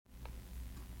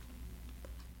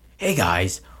Hey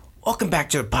guys, welcome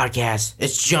back to the podcast.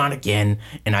 It's John again,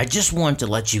 and I just want to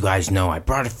let you guys know I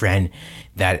brought a friend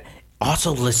that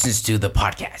also listens to the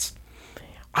podcast.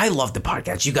 I love the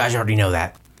podcast, you guys already know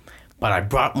that. But I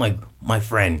brought my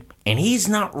friend, and he's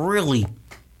not really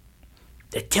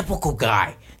the typical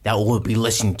guy that will be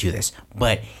listening to this,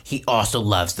 but he also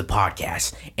loves the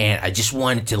podcast. And I just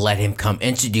wanted to let him come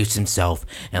introduce himself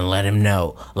and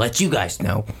let you guys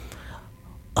know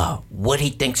what he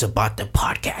thinks about the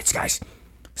podcast, guys.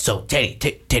 So,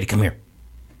 Teddy, come here.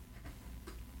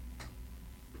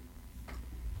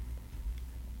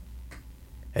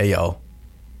 Hey, y'all.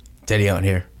 Teddy on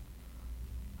here.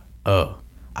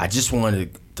 I just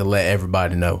wanted to let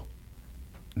everybody know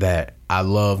that I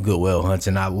love Good Will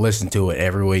Hunting. I listen to it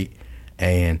every week,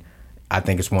 and I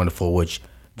think it's wonderful what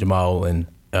Jamal and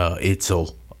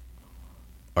Itzel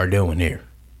are doing here.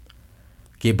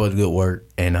 Keep up the good work,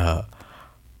 and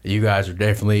you guys are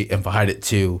definitely invited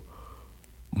to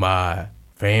my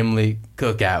family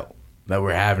cookout that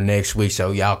we're having next week.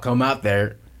 So y'all come out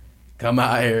here,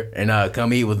 and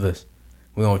come eat with us.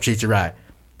 We're gonna treat you right.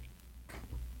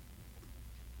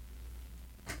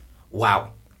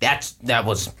 Wow, that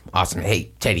was awesome.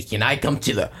 Hey, Teddy, can I come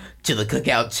to the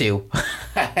cookout too?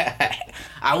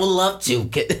 I would love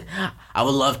to. I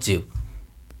would love to.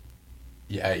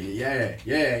 Yeah.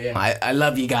 I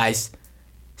love you guys.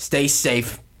 Stay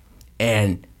safe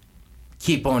and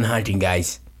keep on hunting,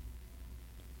 guys.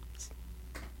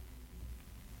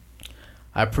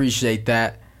 I appreciate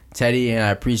that, Teddy, and I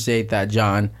appreciate that,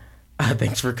 John.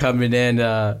 Thanks for coming in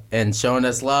and showing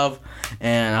us love,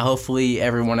 and hopefully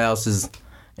everyone else is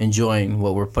enjoying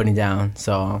what we're putting down.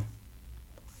 So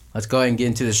let's go ahead and get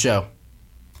into the show.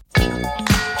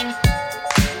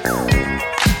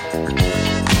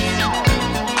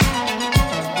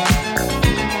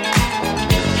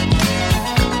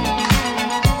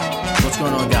 What's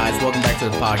going on, guys? Welcome back to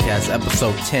the podcast,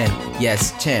 episode 10.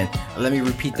 Yes, 10. Let me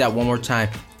repeat that one more time.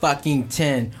 Fucking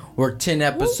 10. We're 10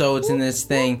 episodes in this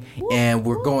thing, and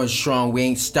we're going strong. We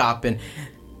ain't stopping.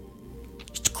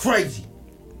 It's crazy.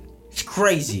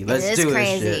 Let's do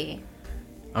this shit.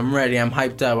 I'm ready. I'm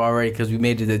hyped up already because we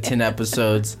made it to 10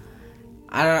 episodes.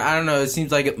 I don't know. It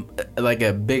seems like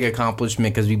a big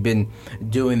accomplishment because we've been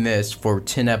doing this for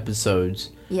 10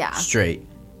 episodes straight.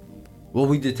 Well,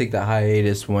 we did take the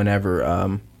hiatus whenever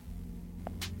I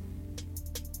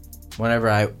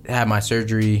had my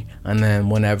surgery, and then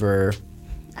whenever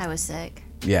I was sick.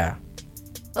 Yeah.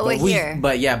 But we're here.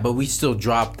 But we still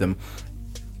dropped them.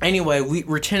 Anyway,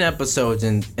 we're 10 episodes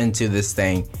into this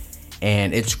thing,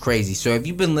 and it's crazy. So if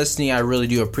you've been listening, I really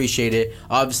do appreciate it.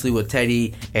 Obviously, with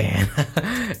Teddy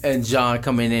and John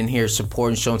coming in here,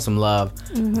 supporting, showing some love.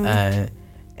 Mm-hmm.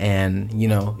 And, you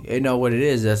know what it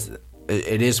is.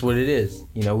 It is what it is.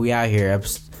 We out here.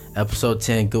 Episode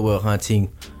 10, Good Will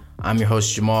Hunting. I'm your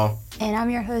host, Jamal. And I'm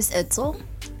your host, Itzel.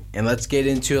 And let's get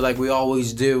into it like we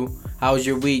always do. How was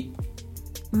your week?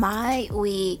 My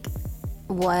week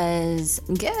was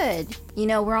good.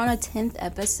 We're on a 10th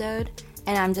episode,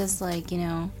 and I'm just like,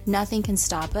 nothing can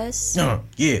stop us. Yeah.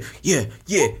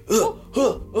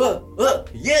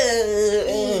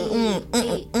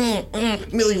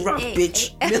 Millie Rock,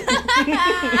 bitch.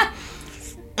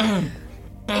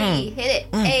 Hey, hit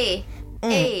it. Hey.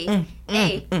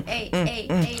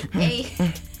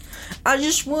 I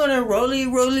just want a rolly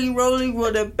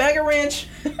with a bag of ranch.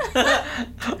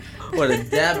 What a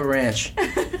dab of ranch.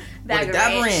 Dab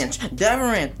of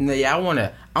ranch. No, yeah, I want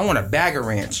a bag of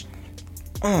ranch.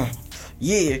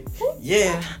 Yeah.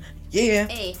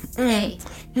 Hey.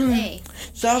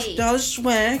 Soft dollar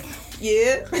swag.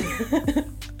 Yeah.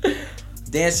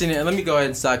 Dancing. Let me go ahead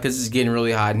and stop because it's getting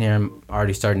really hot in here. I'm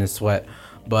already starting to sweat.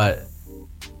 But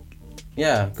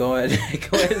yeah, go ahead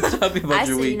and tell me about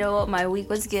your week. You know what? My week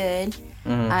was good.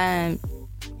 Mm-hmm.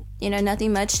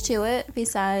 Nothing much to it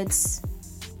besides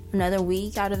another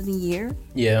week out of the year.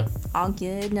 Yeah. All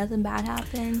good. Nothing bad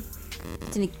happened.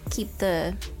 To keep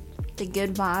the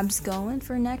good vibes going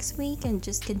for next week and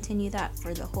just continue that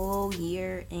for the whole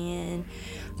year and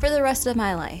for the rest of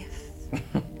my life.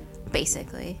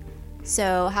 Basically.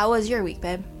 So, how was your week,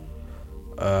 babe?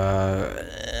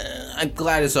 I'm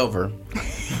glad it's over.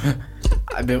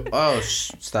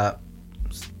 Stop.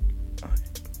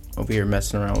 Over here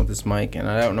messing around with this mic, and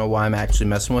I don't know why I'm actually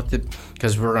messing with it,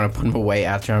 because we're going to put them away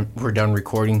after we're done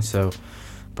recording, so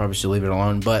probably should leave it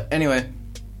alone. But anyway,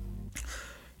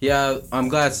 yeah, I'm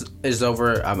glad it's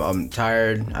over. I'm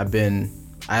tired.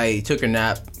 I took a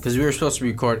nap, because we were supposed to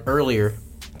record earlier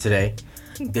today.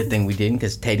 Good thing we didn't,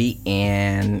 because Teddy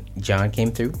and John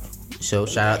came through, so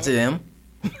shout out to them.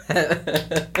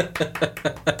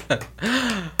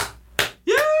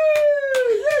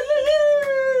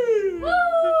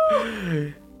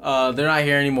 they're not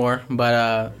here anymore.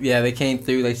 But yeah, they came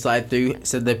through. They slid through,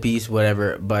 said their piece,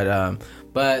 whatever.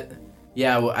 But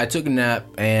yeah, I took a nap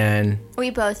and We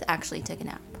both actually took a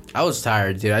nap. I was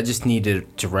tired, dude. I just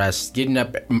needed to rest. Getting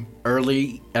up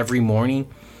early every morning,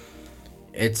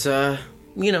 it's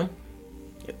you know,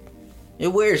 it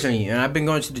wears on you. And I've been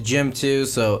going to the gym too,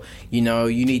 so you know,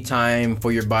 you need time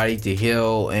for your body to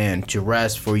heal and to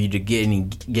rest for you to get any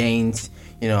gains.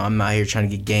 You know, I'm out here trying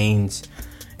to get gains,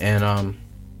 and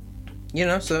you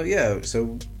know, so yeah,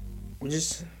 so we're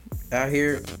just out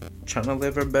here trying to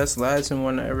live our best lives and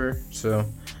whatever. So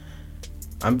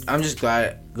I'm just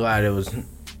glad it was.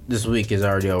 This week is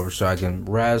already over, so I can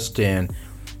rest and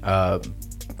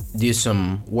do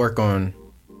some work on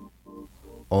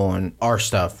our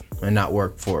stuff and not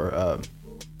work for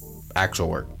actual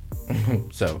work.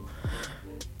 So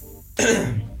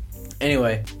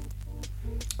anyway.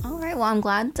 All right. Well, I'm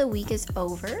glad the week is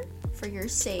over for your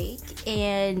sake,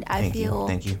 and I feel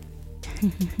Thank you.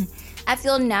 I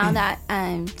feel now that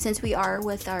since we are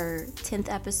with our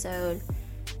 10th episode,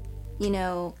 you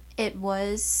know, it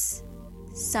was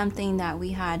something that we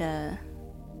had to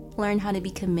learn how to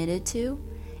be committed to,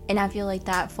 and I feel like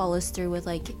that follows through with,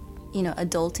 like, you know,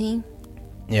 adulting.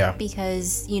 Yeah.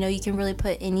 Because, you know, you can really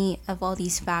put any of all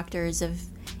these factors of,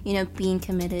 you know, being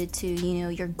committed to, you know,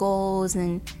 your goals,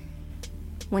 and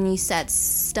when you set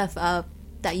stuff up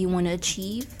that you want to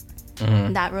achieve,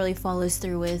 that really follows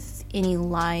through with any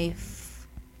life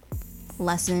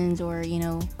lessons, or, you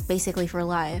know, basically for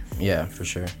life. Yeah, for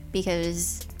sure.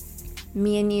 Because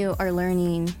me and you are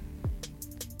learning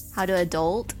how to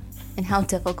adult and how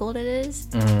difficult it is.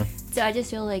 So I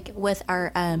just feel like with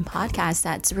our podcast,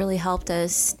 that's really helped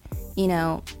us, you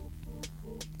know,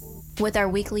 with our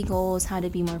weekly goals, how to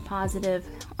be more positive,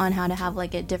 on how to have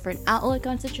like a different outlook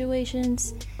on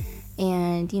situations.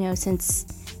 And, you know, since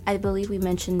I believe we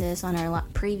mentioned this on our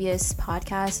previous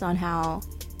podcast on how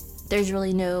there's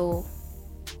really no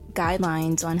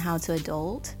guidelines on how to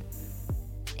adult.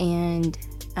 And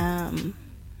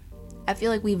I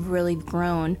feel like we've really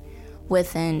grown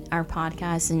within our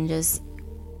podcast, and just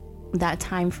that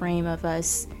time frame of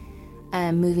us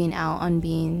moving out on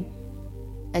being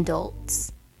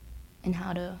adults and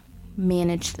how to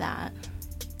manage that.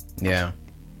 Yeah,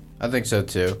 I think so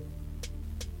too.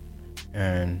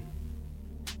 And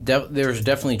there's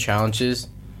definitely challenges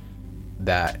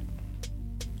that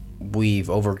we've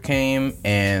overcame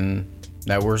and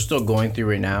that we're still going through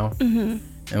right now and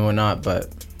whatnot.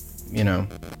 But, you know,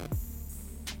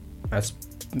 that's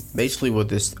basically what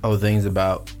this whole thing's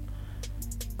about.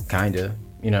 Kinda,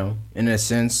 you know, in a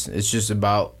sense, it's just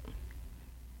about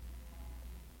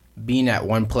being at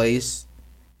one place,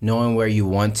 knowing where you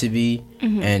want to be,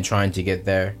 and trying to get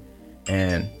there,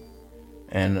 and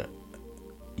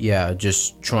yeah,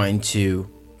 just trying to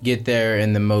get there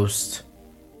in the most,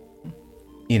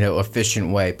 you know,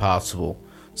 efficient way possible.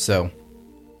 So, you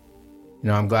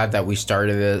know, I'm glad that we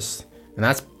started this, and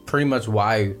that's pretty much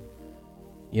why,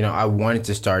 you know, I wanted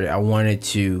to start it. I wanted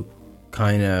to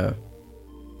kind of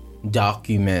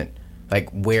document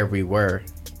like where we were,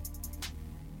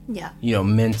 you know,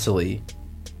 mentally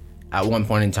at one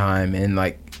point in time, and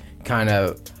like kind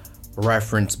of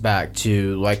reference back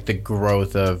to like the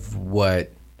growth of what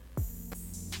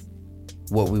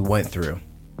we went through,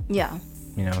 you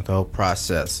know, the whole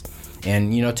process,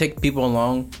 and, you know, take people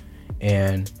along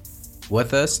and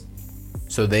with us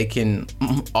so they can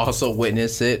also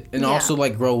witness it and also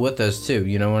like grow with us too,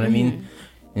 you know what I mean?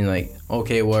 And like,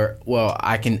 okay, well,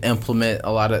 I can implement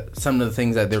a lot of some of the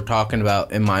things that they're talking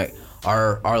about in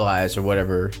our lives or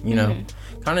whatever, you know,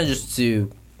 kind of just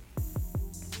to,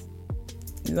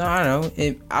 I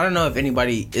don't know if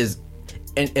anybody is,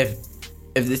 and if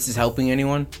this is helping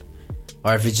anyone,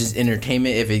 or if it's just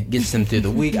entertainment, if it gets them through the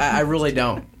week. I really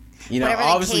don't, you know.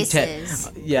 Obviously,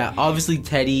 obviously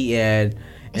Teddy and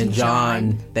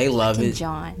John, they love it.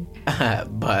 John,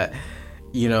 but,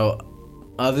 you know,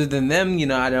 other than them, you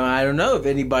know, I don't know if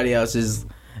anybody else is,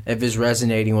 if it's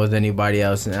resonating with anybody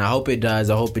else, and I hope it does.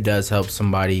 I hope it does help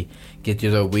somebody get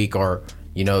through their week, or,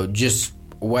 you know, just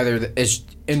whether it's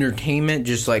entertainment,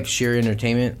 just like sheer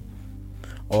entertainment,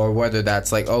 or whether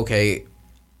that's like, okay,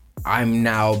 I'm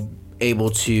now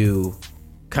able to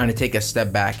kind of take a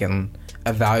step back and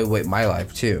evaluate my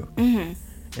life too,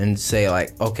 and say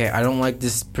like, okay, I don't like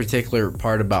this particular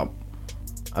part about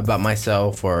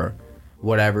myself or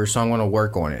whatever, so I'm gonna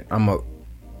work on it. I'm gonna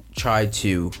try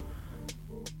to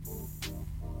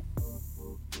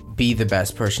be the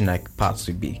best person I could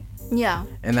possibly be. Yeah.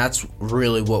 And that's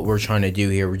really what we're trying to do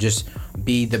here. We're just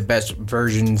be the best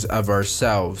versions of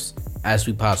ourselves as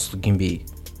we possibly can be.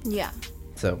 Yeah.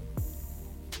 So,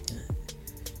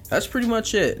 that's pretty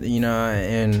much it,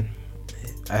 and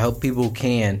I hope people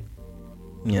can,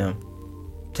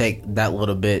 take that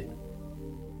little bit,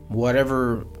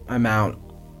 whatever amount,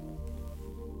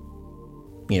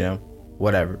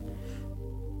 whatever.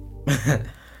 I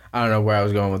don't know where I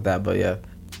was going with that, but yeah,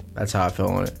 that's how I feel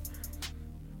on it.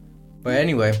 But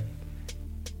anyway,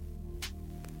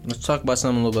 let's talk about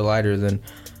something a little bit lighter than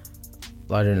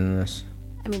this.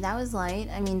 I mean, that was light.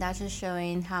 I mean, that's just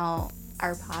showing how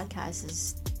our podcast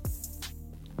is,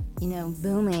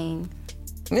 booming.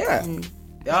 Yeah. And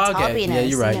okay. Yeah,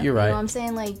 you're right. You're right. You know what I'm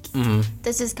saying? Like,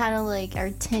 This is kind of like our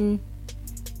 10th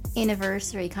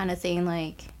anniversary kind of thing.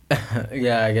 Like,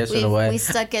 yeah, I guess in a way. We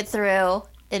stuck it through,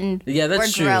 and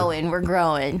that's true. We're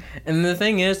growing. And the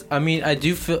thing is, I mean, I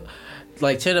do feel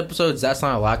like 10 episodes, that's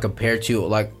not a lot compared to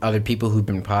like other people who've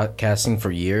been podcasting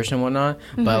for years and whatnot.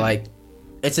 Mm-hmm. But like,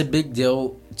 it's a big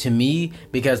deal to me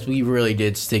because we really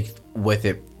did stick with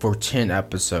it for 10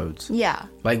 episodes. Yeah.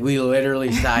 Like, we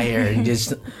literally sat here and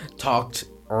just talked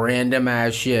random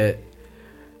ass shit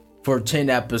for 10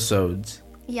 episodes.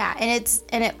 Yeah,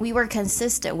 and we were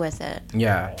consistent with it.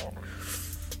 Yeah.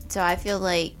 So I feel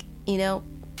like,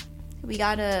 we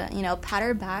gotta, pat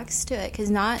our backs to it. Because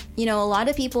a lot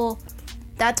of people,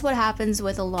 that's what happens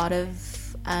with a lot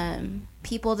of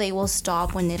people. They will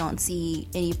stop when they don't see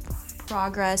any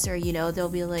progress, or, they'll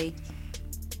be like,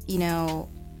 they'll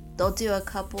do a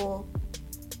couple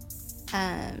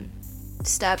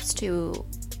steps to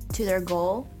their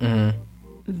goal,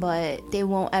 but they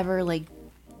won't ever like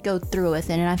go through with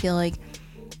it. And I feel like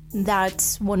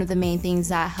that's one of the main things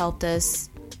that helped us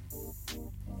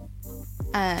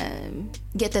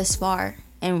get this far.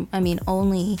 And I mean,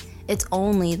 it's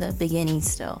only the beginning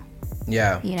still.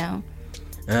 Yeah.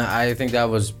 I think that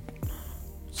was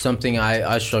something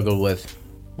I struggled with,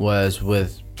 was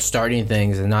with starting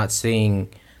things and not seeing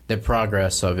the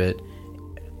progress of it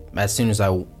as soon as I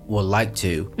would like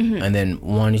to, and then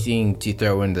wanting to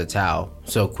throw in the towel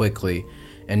so quickly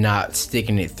and not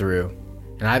sticking it through.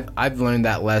 And I've learned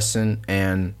that lesson,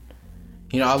 and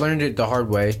I learned it the hard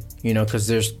way, because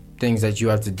there's things that you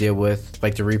have to deal with,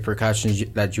 like the repercussions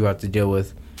that you have to deal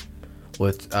with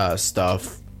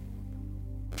stuff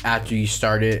after you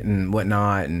start it and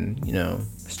whatnot, and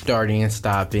starting and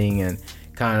stopping, and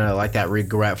kind of like that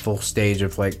regretful stage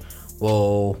of like,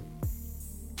 well,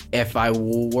 if I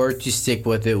were to stick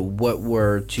with it, what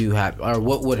would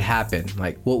happen?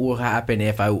 Like, what will happen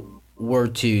if I were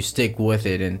to stick with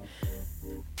it and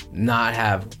not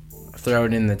have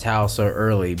thrown in the towel so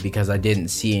early because I didn't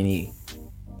see any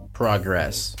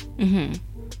progress? But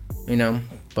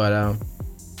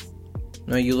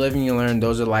you live and you learn.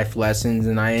 Those are life lessons,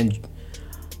 and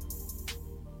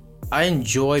I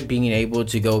enjoy being able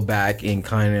to go back and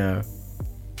kind of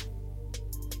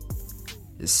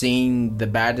seeing the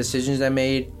bad decisions I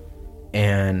made,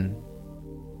 and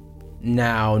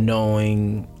now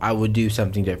knowing I would do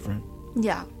something different.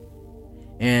 Yeah.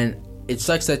 And it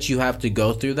sucks that you have to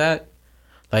go through that,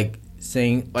 like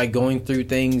going through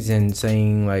things and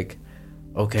saying like,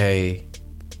 okay,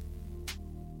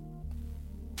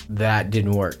 that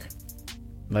didn't work.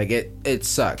 Like, it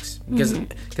sucks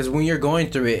because when you're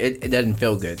going through it doesn't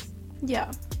feel good.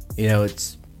 Yeah.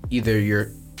 It's either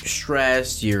you're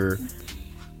stressed, you're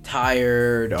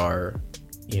tired, or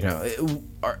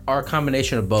or a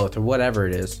combination of both, or whatever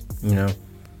it is.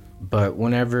 But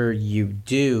whenever you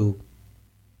do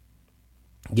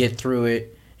get through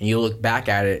it and you look back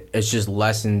at it, it's just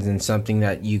lessons and something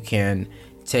that you can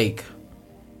take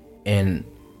and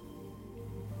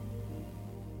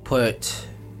put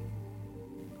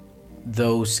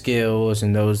those skills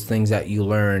and those things that you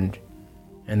learned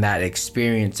and that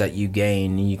experience that you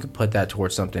gained, and you can put that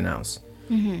towards something else.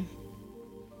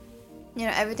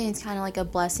 Everything's kind of like a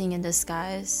blessing in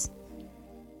disguise.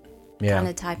 Yeah. Kind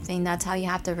of type thing. That's how you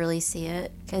have to really see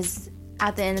it, because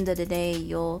at the end of the day,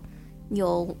 you'll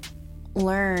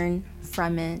learn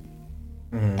from it,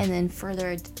 and then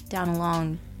further down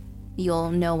along,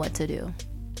 you'll know what to do.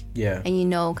 Yeah.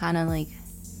 And kind of like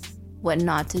what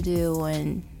not to do,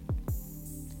 and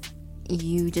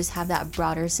you just have that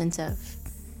broader sense of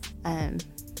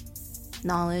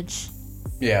knowledge.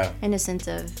 Yeah. And a sense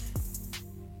of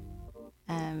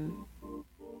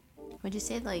what'd you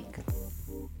say, like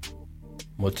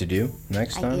what to do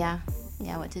next time? Yeah,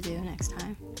 what to do next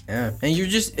time. Yeah. And you're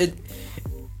just it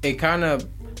kind of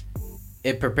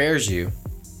prepares you.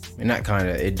 And not kind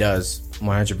of, it does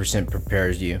 100%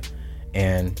 prepares you,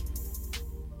 and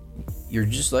you're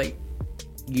just like,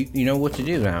 you know what to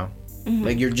do now.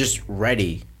 Like, you're just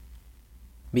ready,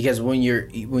 because when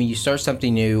you start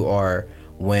something new, or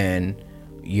when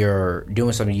you're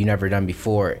doing something you never done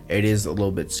before, it is a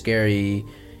little bit scary.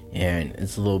 and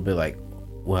it's a little bit like,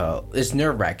 well, it's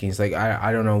nerve-wracking. It's like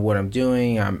I don't know what I'm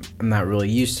doing. I'm not really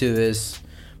used to this.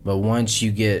 But once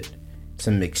you get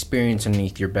some experience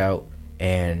underneath your belt,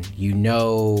 and you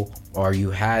know, or you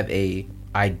have a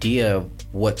idea of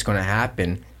what's going to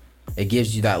happen, it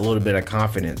gives you that little bit of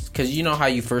confidence. Because you know how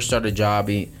you first start a job,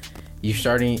 you're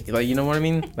starting, like, you know what I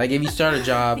mean? Like, if you start a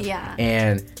job Yeah.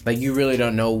 and, like, you really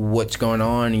don't know what's going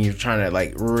on, and you're trying to,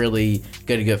 like, really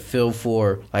get a good feel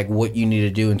for, like, what you need to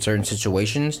do in certain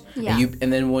situations. Yeah.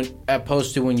 And then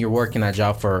opposed to when you're working that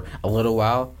job for a little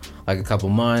while, like a couple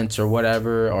months or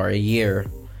whatever, or a year,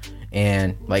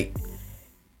 and, like,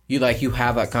 you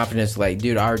have that confidence, like,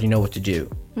 dude, I already know what to do.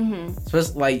 Mm-hmm. So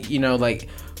it's like, you know, like,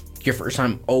 your first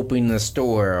time opening the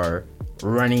store, or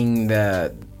running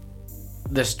the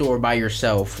store by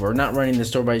yourself, or not running the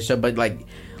store by yourself, but like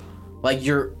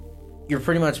you're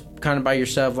pretty much kind of by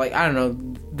yourself. Like, I don't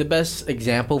know, the best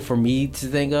example for me to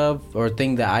think of, or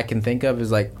thing that I can think of,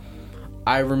 is like,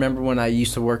 I remember when I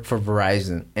used to work for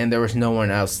Verizon and there was no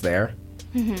one else there.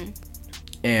 Mm-hmm.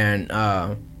 And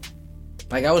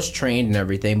like, I was trained and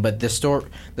everything, but the store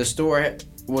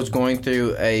was going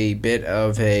through a bit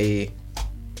of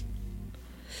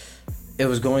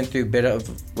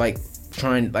like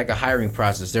trying, like, a hiring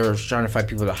process. They were trying to find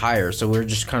people to hire, so we were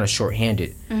just kind of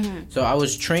shorthanded. Mm-hmm. So I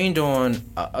was trained on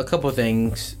a couple of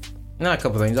things, not a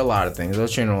couple of things, a lot of things. I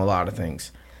was trained on a lot of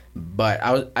things, but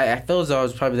I feel as though I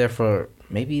was probably there for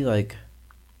maybe like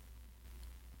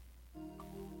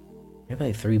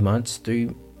 3 months,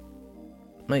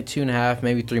 like 2.5,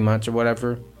 maybe 3 months or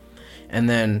whatever. And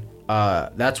then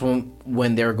that's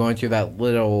when they were going through that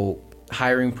little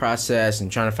hiring process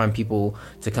and trying to find people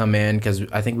to come in, because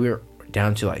I think we were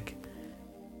down to like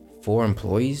 4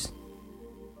 employees.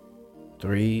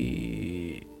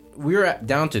 We were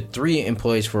down to 3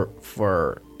 employees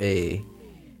for a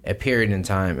period in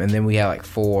time, and then we had like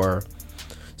 4.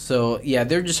 So yeah,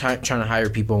 they're just trying to hire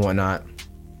people and whatnot.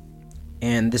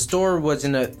 And the store was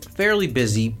in a fairly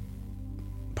busy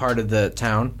part of the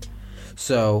town,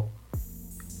 so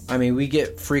I mean, we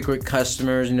get frequent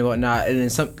customers and whatnot, and then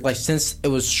since it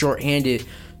was shorthanded,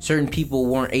 certain people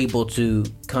weren't able to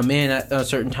come in at a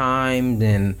certain time.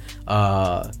 Then,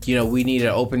 you know, we needed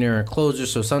an opener and closer,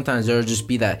 so sometimes there would just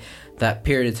be that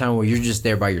period of time where you're just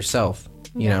there by yourself,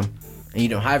 you know, and you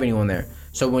don't have anyone there.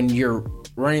 So when you're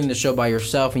running the show by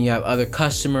yourself and you have other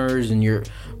customers and you're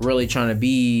really trying to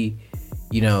be,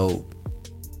 you know,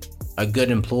 a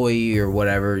good employee or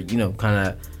whatever, you know, kind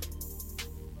of,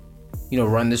 you know,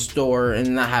 run the store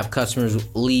and not have customers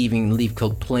leave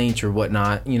complaints or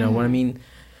whatnot, you know what I mean?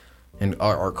 And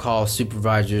or call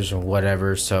supervisors or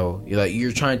whatever. So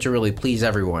you're trying to really please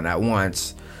everyone at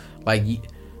once, so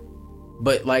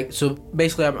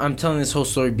basically I'm telling this whole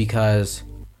story because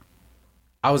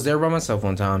I was there by myself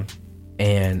one time,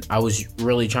 and I was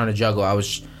really trying to juggle. I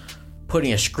was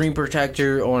putting a screen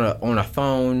protector on a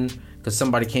phone, because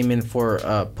somebody came in for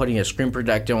putting a screen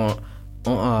protector on.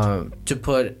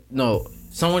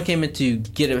 Someone came in to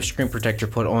get a screen protector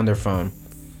put on their phone,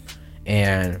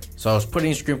 and so I was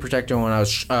putting a screen protector on. I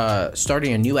was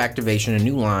starting a new activation, a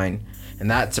new line,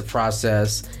 and that's a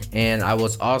process. And I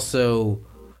was also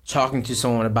talking to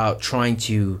someone about trying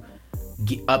to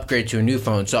upgrade to a new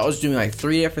phone. So I was doing like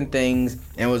 3 different things,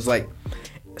 and it was like,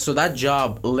 so that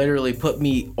job literally put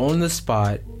me on the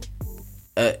spot.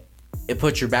 It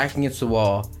put your back against the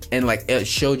wall, and like it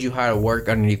showed you how to work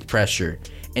underneath pressure.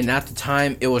 And at the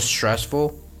time, it was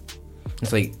stressful.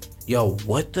 It's like, yo,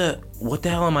 what the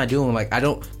hell am I doing? Like,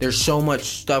 there's so much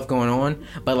stuff going on,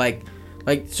 but like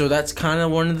so that's kind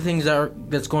of one of the things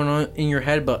that's going on in your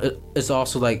head. But it's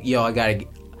also like, yo, I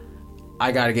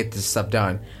gotta get this stuff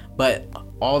done. But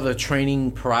all the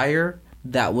training prior,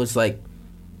 that was like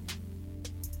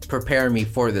preparing me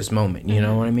for this moment. You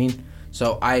know what I mean?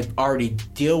 So I've already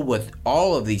deal with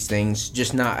all of these things,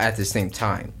 just not at the same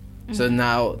time. Mm-hmm. So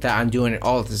now that I'm doing it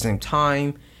all at the same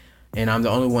time, and I'm the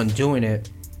only one doing it,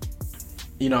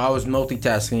 you know, I was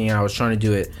multitasking, and I was trying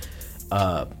to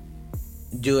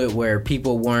do it where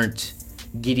people weren't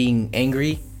getting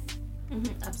angry.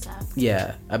 Mm-hmm. Upset.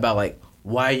 Yeah, about like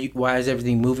why is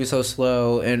everything moving so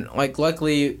slow? And like,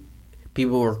 luckily,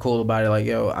 people were cool about it. Like,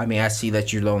 yo, I mean, I see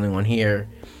that you're the only one here.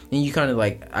 And you kind of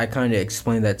like, I kind of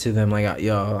explained that to them, like,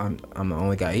 yo, I'm the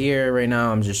only guy here right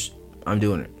now. I'm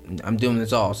doing it. I'm doing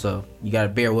this all, so you gotta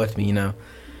bear with me, you know.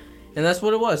 And that's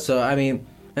what it was. So I mean,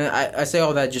 and I say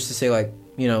all that just to say, like,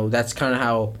 you know, that's kind of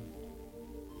how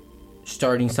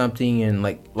starting something and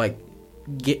like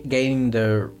gaining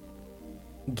the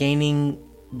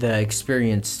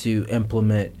experience to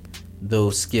implement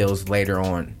those skills later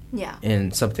on. Yeah.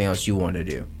 In something else you want to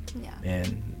do. Yeah.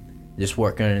 And just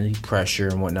working under pressure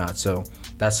and whatnot. So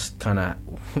that's kind of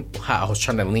how I was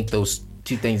trying to link those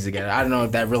two things together. I don't know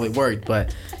if that really worked,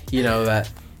 but you know, that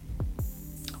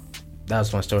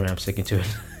was my story. I'm sticking to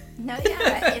it. No,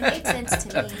 yeah, it makes sense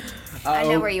to me. I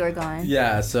know where you were going.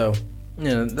 Yeah, so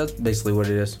that's basically what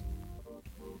it is.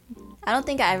 I don't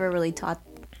think I ever really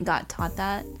got taught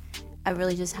that. I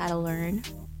really just had to learn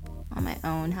on my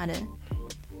own how to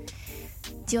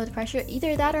deal with pressure.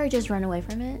 Either that or just run away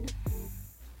from it.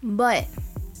 But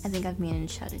I think I've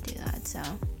managed how to do that, so.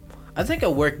 I think I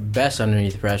work best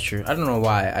underneath pressure. I don't know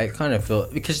why. I kind of feel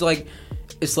because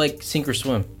it's like sink or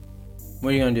swim. What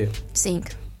are you gonna do?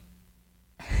 Sink.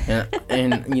 And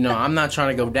I'm not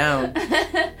trying to go down.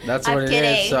 That's what it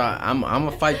is. So I'm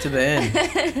gonna fight to the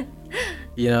end.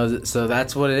 So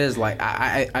that's what it is. Like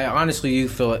I honestly do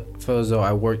feel as though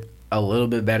I work a little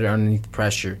bit better underneath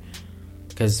pressure,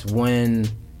 because when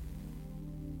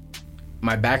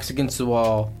my back's against the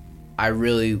wall, I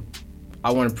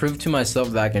want to prove to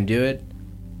myself that I can do it,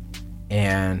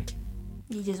 and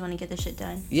you just want to get the shit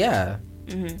done. Yeah.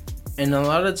 Mm-hmm. And a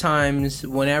lot of times,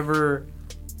 whenever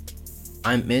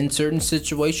I'm in certain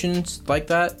situations like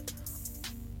that,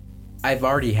 I've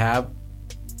already have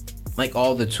like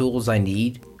all the tools I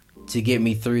need to get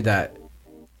me through that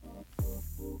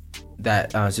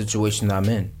situation that I'm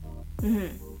in.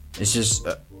 Mm-hmm. It's just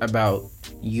about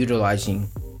utilizing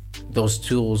those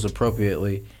tools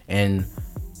appropriately and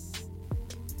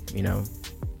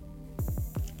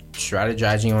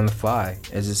strategizing on the fly.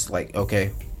 It's just like,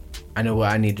 okay, I know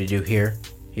what I need to do here.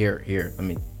 Let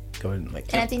me go ahead and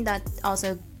And I think that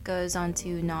also goes on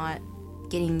to not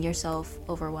getting yourself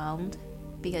overwhelmed,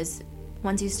 because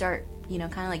once you start, kind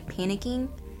of like panicking,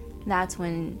 that's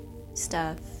when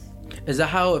stuff. Is that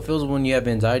how it feels when you have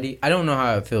anxiety? I don't know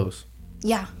how it feels.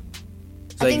 Yeah.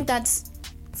 I think that's,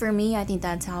 for me, I think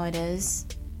that's how it is.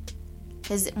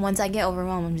 Because once I get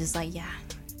overwhelmed, I'm just like, yeah.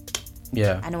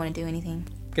 I don't want to do anything.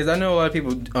 Because I know a lot of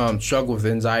people struggle with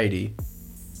anxiety.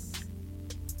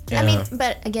 I mean,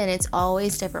 but again, it's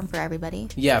always different for everybody.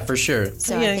 Yeah, for sure.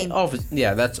 So I think,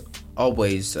 that's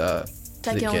always so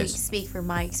I can only speak for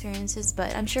my experiences,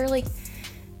 but I'm sure,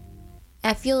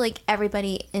 I feel like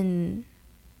everybody in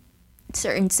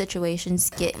certain situations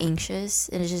get anxious,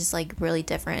 and it's just really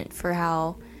different for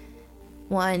how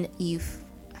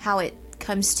it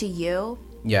comes to you.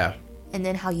 Yeah. And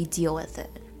then how you deal with it.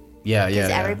 Yeah. Because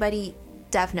everybody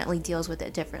definitely deals with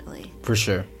it differently. For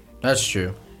sure. That's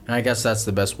true. And I guess that's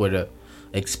the best way to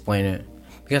explain it.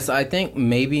 Because I think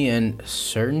maybe in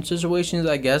certain situations,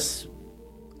 I guess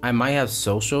I might have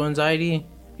social anxiety.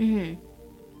 Mm-hmm.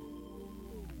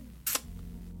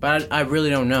 But I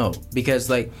really don't know.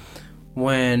 Because,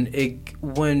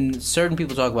 when certain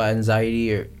people talk about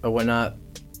anxiety or whatnot,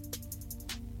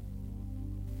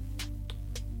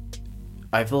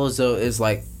 I feel as though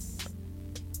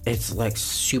it's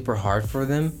super hard for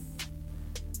them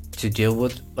to deal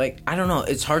with. I don't know,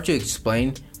 it's hard to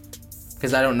explain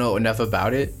because I don't know enough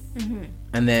about it. Mm-hmm.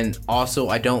 And then also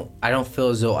I don't feel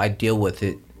as though I deal with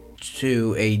it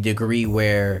to a degree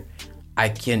where I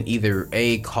can either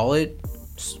call it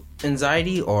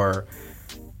anxiety, or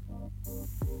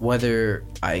whether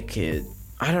I could,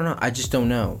 I don't know, I just don't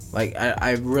know.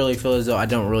 I really feel as though I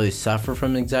don't really suffer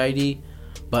from anxiety,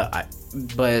 but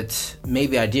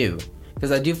maybe I do, because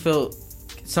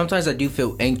sometimes I do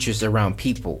feel anxious around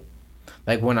people.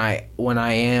 When I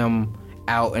am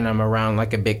out and I'm around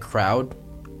a big crowd.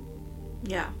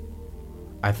 Yeah.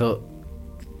 I feel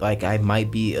like I might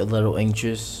be a little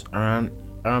anxious around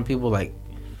people. I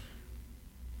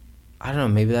don't know,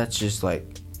 maybe that's just I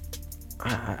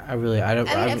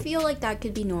feel like that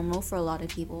could be normal for a lot of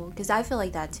people, because I feel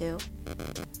like that too.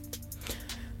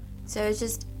 So I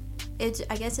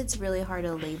guess it's really hard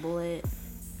to label it,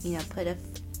 put a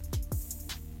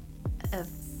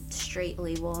straight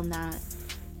label on that.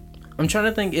 I'm trying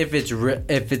to think if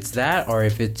it's that, or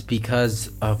if it's because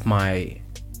of my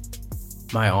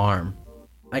arm.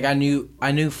 I knew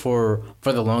for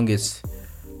the longest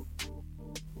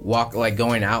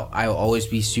going out, I'll always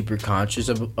be super conscious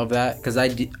of that, because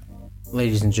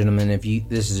ladies and gentlemen, if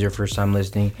this is your first time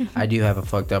listening, I do have a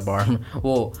fucked up arm.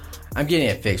 Well, I'm getting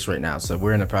it fixed right now, so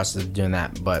we're in the process of doing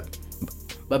that. But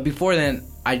before then,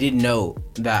 I didn't know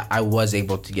that I was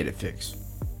able to get it fixed.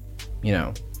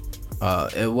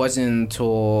 It wasn't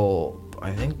until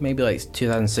I think maybe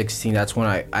 2016. That's when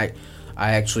I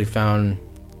actually found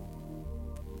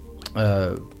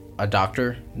a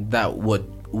doctor that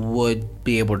would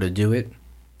be able to do it.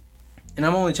 And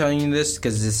I'm only telling you this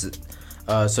because this is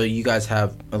so you guys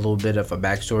have a little bit of a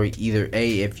backstory. Either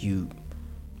if you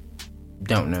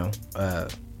don't know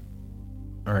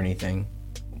or anything.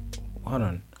 Hold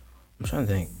on. I'm trying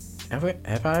to think. Have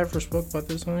I ever spoke about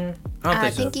this on here? I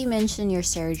think you mentioned your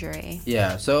surgery.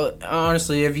 Yeah. So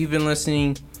honestly, if you've been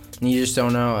listening and you just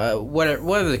don't know,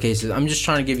 whatever the case is, I'm just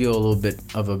trying to give you a little bit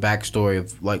of a backstory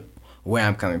of like where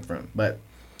I'm coming from. But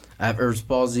I have Erb's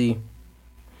palsy,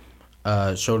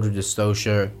 shoulder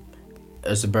dystocia.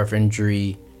 It's a birth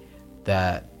injury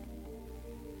that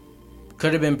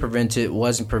could have been prevented,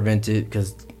 wasn't prevented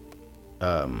because,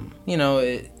 I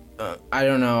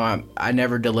don't know. I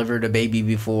never delivered a baby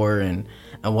before and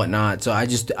whatnot, so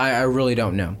I really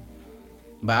don't know.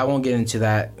 But I won't get into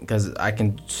that because I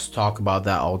can just talk about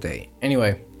that all day.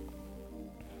 Anyway,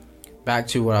 back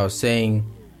to what I was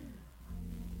saying.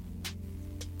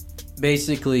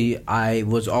 Basically, I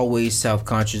was always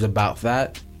self-conscious about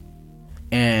that,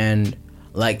 and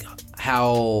like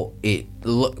how it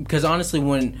look, because honestly,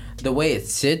 when the way it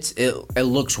sits, it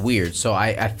looks weird. So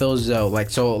I feel as though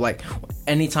like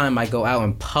anytime I go out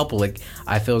in public,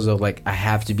 I feel as though like I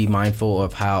have to be mindful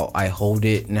of how I hold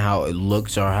it and how it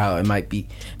looks or how it might be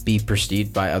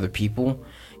perceived by other people,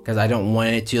 because I don't want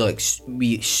it to like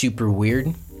be super weird.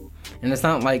 And it's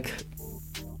not like,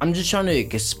 I'm just trying to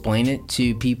explain it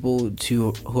to people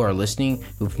who are listening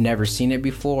who've never seen it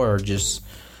before or just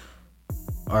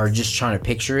trying to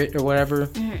picture it or whatever.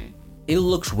 Mm-hmm. It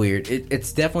looks weird.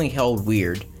 It's definitely held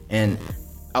weird, and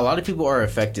a lot of people are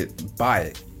affected by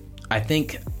it. I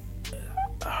think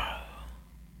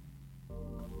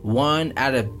 1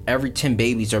 out of every 10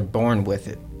 babies are born with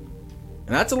it, and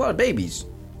that's a lot of babies.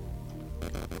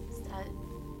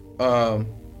 No.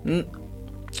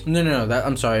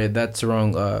 I'm sorry. That's the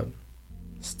wrong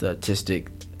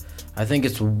statistic. I think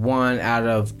it's 1 out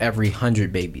of every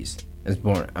 100 babies is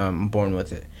born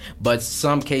with it. But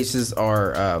some cases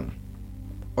are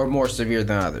more severe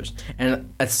than others.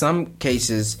 And at some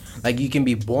cases, like, you can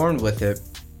be born with it.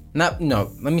 Let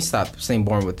me stop saying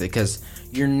born with it, because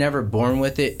you're never born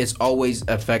with it. It's always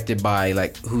affected by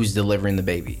like who's delivering the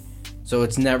baby. So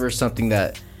it's never something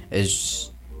that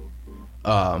is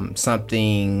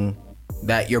something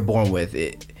that you're born with.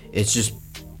 It's just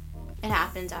it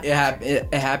happens after.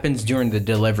 It happens during the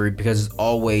delivery, because it's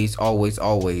always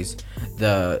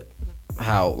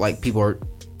how like people are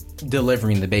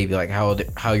delivering the baby, like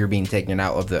how you're being taken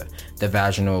out of the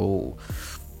vaginal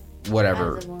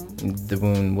whatever, the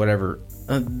wound, whatever.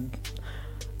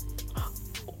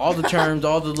 All the terms,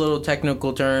 all the little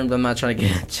technical terms. I'm not trying to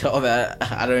get into all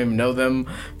that. I don't even know them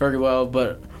very well,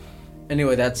 but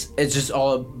anyway, it's just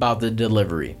all about the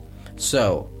delivery.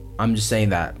 So I'm just saying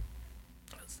that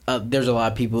there's a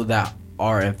lot of people that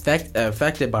are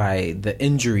affected by the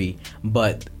injury,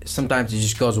 but sometimes it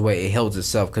just goes away. It heals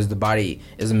itself because the body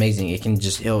is amazing. It can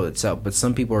just heal itself. But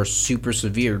some people are super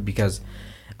severe because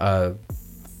of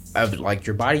like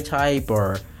your body type,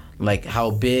 or like how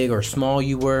big or small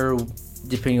you were,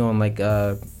 depending on like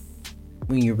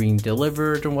when you're being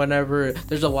delivered or whatever.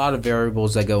 There's a lot of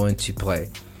variables that go into play.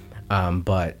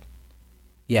 But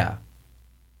yeah.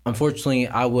 Unfortunately,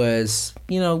 I was,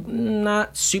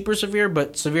 not super severe,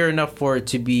 but severe enough for it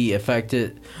to be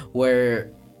affected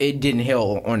where it didn't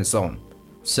heal on its own.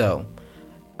 So,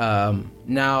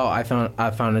 now I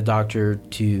found a doctor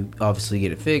to obviously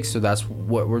get it fixed. So that's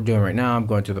what we're doing right now. I'm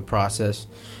going through the process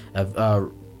of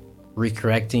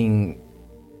recorrecting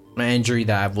my injury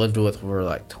that I've lived with for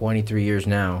like 23 years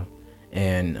now.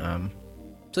 And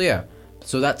so yeah.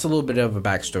 So that's a little bit of a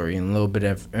backstory and a little bit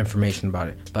of information about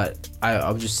it. But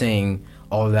I was just saying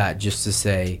all of that just to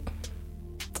say,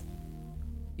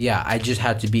 yeah, I just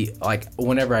had to be, like,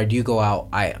 whenever I do go out,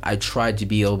 I try to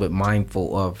be a little bit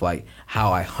mindful of, like,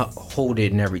 how I hold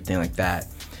it and everything like that.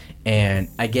 And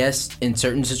I guess in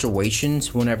certain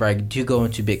situations, whenever I do go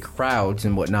into big crowds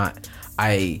and whatnot,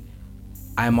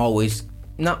 I'm always,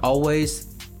 not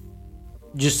always,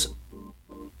 just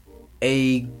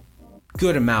a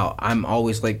good amount. I'm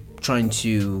always like trying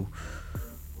to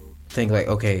think like,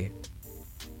 okay,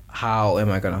 how am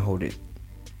I gonna hold it,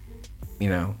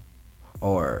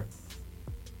 or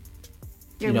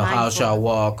how shall I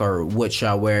walk, or what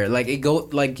shall I wear, like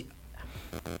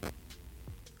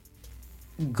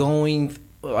going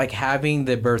like having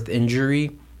the birth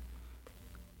injury,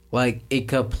 like it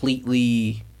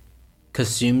completely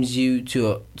consumes you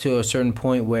to a certain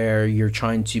point where you're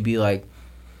trying to be like,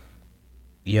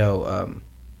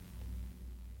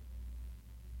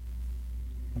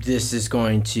 this is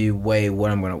going to weigh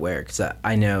what I'm going to wear, because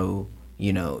I know,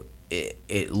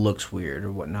 it looks weird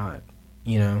or whatnot,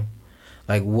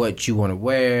 like what you want to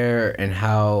wear and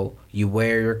how you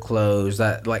wear your clothes,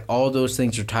 that like all those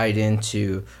things are tied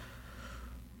into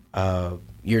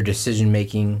your decision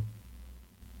making.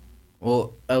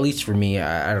 Well, at least for me,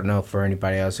 I don't know for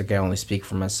anybody else. I can only speak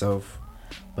for myself.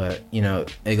 But,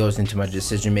 it goes into my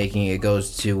decision making. It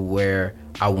goes to where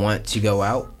I want to go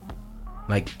out.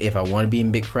 Like, if I want to be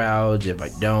in big crowds, if I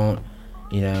don't,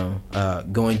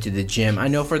 going to the gym. I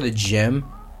know for the gym,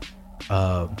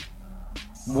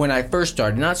 when I first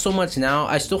started, not so much now.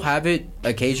 I still have it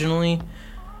occasionally,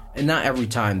 and not every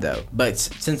time though. But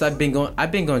since I've been going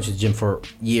to the gym for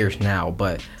years now.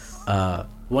 But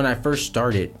when I first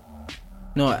started,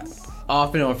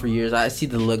 off and on for years, I see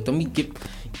the look.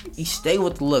 You stay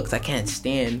with the looks. I can't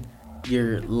stand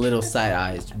your little side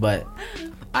eyes. But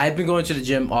I've been going to the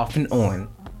gym off and on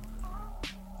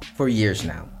for years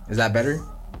now. Is that better?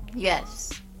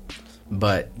 Yes.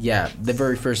 But yeah, the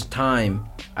very first time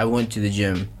I went to the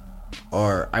gym,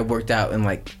 or I worked out in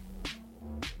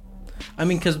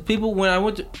because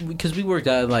we worked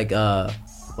out in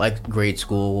like grade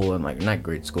school and not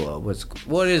grade school.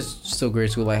 What is still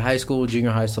grade school? Like high school,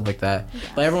 junior high, stuff like that. Yeah.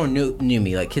 But everyone knew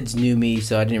me. Like kids knew me,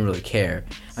 so I didn't really care.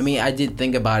 I mean, I did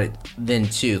think about it then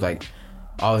too. Like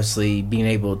obviously being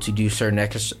able to do certain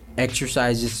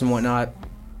exercises and whatnot.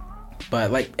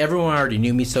 But like everyone already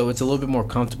knew me, so it's a little bit more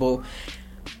comfortable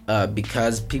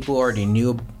because people already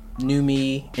knew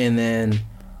me, and then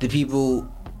the people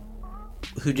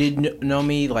who did know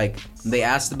me, like they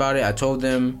asked about it, I told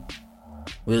them.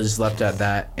 We just left it at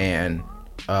that, and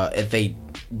if they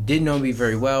didn't know me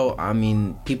very well, I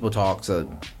mean, people talk,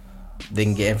 so they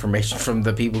can get information from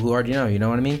the people who already know. You know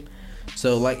what I mean?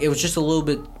 So like it was just a little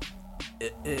bit.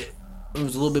 It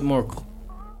was a little bit more.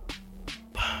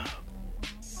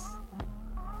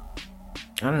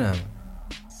 I don't know.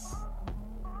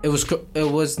 It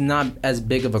was not as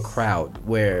big of a crowd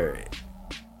where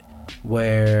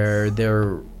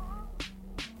there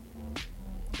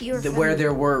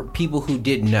were people who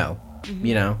didn't know.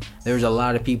 Mm-hmm. There was a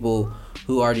lot of people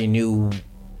who already knew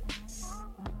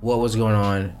what was going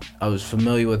on. I was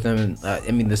familiar with them.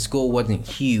 The school wasn't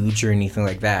huge or anything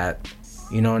like that.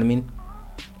 You know what I mean?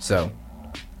 So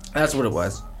that's what it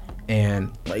was.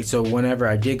 And so whenever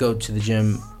I did go to the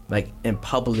gym, in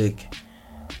public,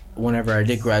 whenever I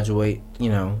did graduate,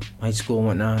 high school and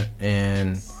whatnot,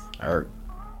 and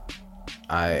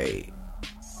I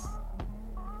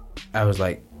was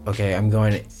like, okay, I'm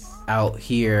going out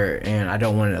here, and I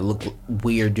don't want to look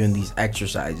weird doing these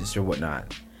exercises or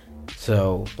whatnot.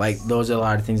 So, those are a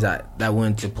lot of things that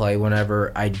went into play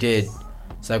whenever I did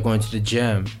start going to the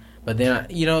gym. But then,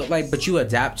 but you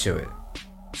adapt to it.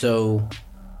 So,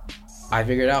 I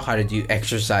figured out how to do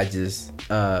exercises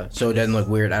so it doesn't look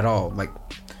weird at all.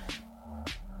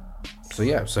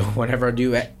 So whenever I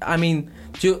do,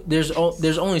 there's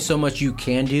only so much you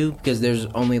can do, because there's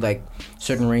only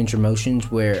certain range of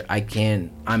motions where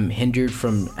I'm hindered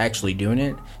from actually doing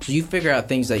it. So you figure out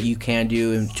things that you can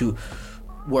do and to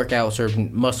work out certain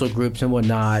muscle groups and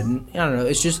whatnot. And I don't know,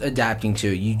 it's just adapting to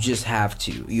it. You just have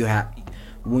to.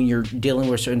 When you're dealing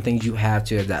with certain things, you have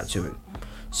to adapt to it.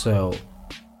 So,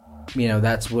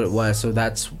 that's what it was. So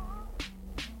that's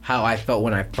how I felt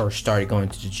when I first started going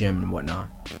to the gym and whatnot.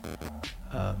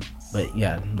 But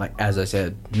yeah, as I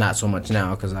said, not so much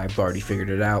now because I've already figured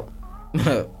it out.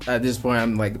 At this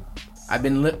point, I've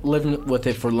been living with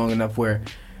it for long enough where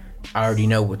I already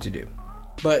know what to do.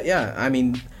 But yeah,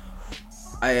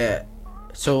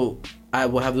 so I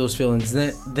will have those feelings.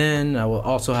 Then I will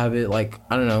also have it I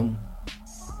don't know.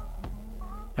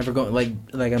 Ever going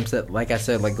like I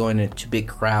said, going into big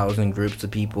crowds and groups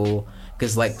of people,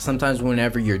 because sometimes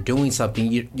whenever you're doing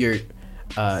something, you're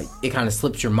it kind of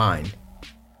slips your mind.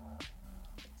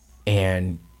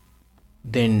 And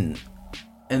then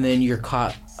you're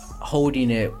caught holding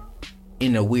it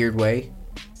in a weird way.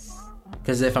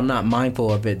 Because if I'm not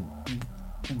mindful of it,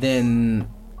 then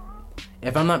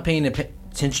if I'm not paying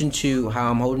attention to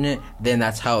how I'm holding it, then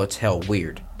that's how it's held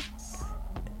weird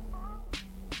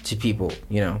to people,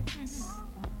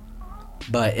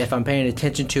 But if I'm paying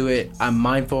attention to it, I'm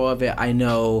mindful of it, I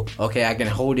know, okay, I can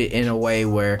hold it in a way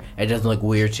where it doesn't look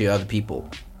weird to other people.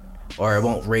 Or it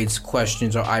won't raise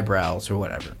questions or eyebrows or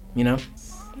whatever, Yeah.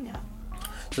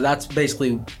 So that's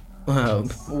basically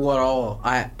what all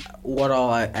I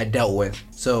dealt with.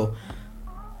 So,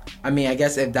 I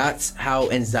guess if that's how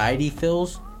anxiety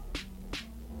feels,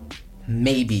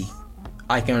 maybe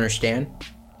I can understand,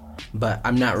 but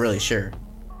I'm not really sure.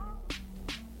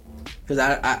 Because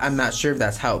I'm not sure if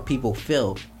that's how people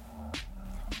feel.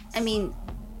 I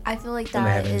feel like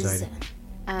that is,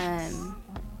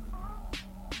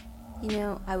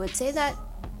 I would say that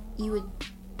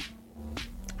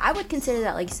I would consider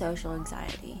that social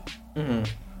anxiety. Mm-hmm.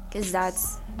 Because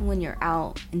that's when you're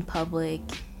out in public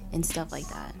and stuff like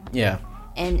that. Yeah.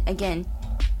 And again,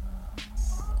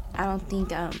 I don't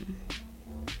think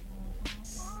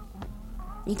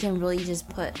you can really just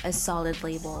put a solid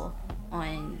label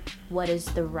on what is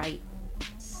the right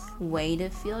way to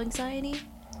feel anxiety.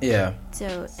 Yeah.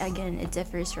 So again, it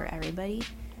differs for everybody.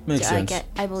 Makes sense.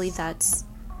 I believe that's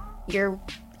your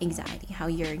anxiety, how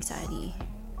your anxiety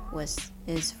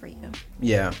is for you.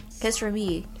 Yeah. Because for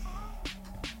me,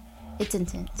 it's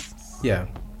intense. Yeah.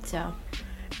 So.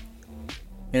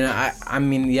 And I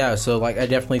mean, yeah. So like, I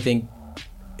definitely think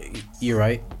you're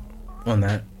right on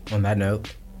that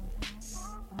note.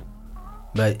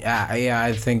 But yeah,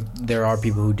 I think there are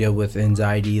people who deal with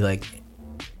anxiety like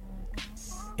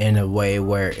in a way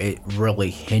where it really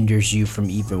hinders you from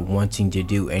even wanting to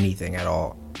do anything at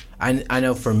all. I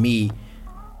know for me,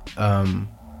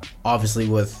 obviously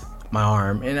with my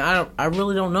arm, and I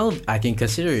really don't know if I can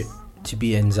consider it to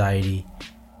be anxiety.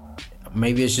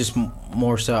 Maybe it's just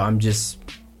more so I'm just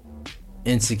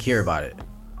insecure about it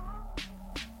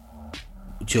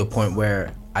to a point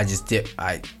where I just dip.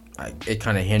 It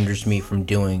kind of hinders me from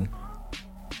doing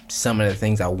some of the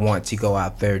things I want to go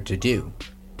out there to do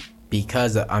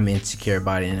because I'm insecure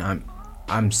about it, and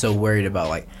I'm so worried about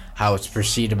like how it's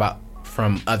perceived about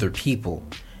from other people,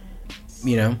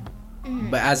 you know. Mm-hmm.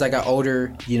 But as I got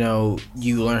older, you know,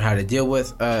 you learn how to deal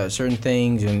with certain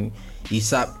things, and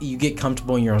you get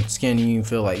comfortable in your own skin, and you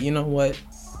feel like, you know what,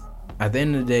 at the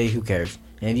end of the day, who cares?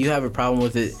 And if you have a problem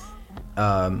with it,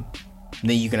 then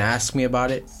you can ask me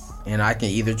about it, and I can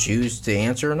either choose to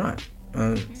answer or not.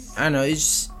 I know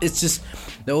it's just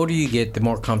the older you get, the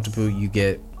more comfortable you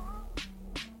get,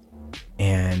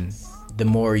 and the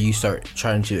more you start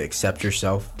trying to accept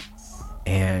yourself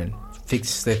and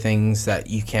fix the things that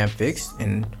you can't fix,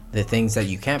 and the things that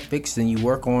you can't fix, then you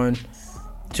work on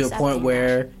to a point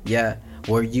where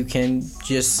you can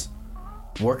just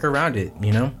work around it,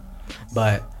 you know.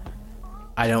 But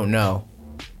I don't know,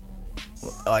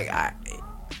 like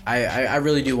I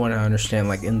really do want to understand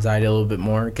like anxiety a little bit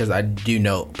more, because I do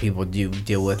know people do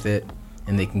deal with it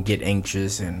and they can get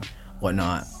anxious and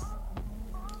whatnot.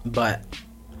 But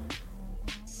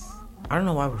I don't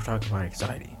know why we're talking about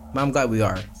anxiety, but I'm glad we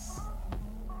are.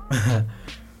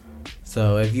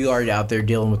 So if you are out there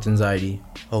dealing with anxiety,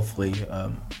 hopefully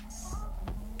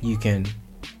you can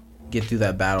get through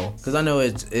that battle, because I know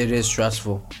it is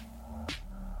stressful.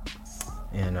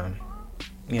 And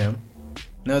you know,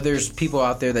 no, there's people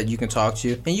out there that you can talk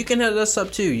to, and you can hit us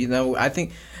up too. You know, I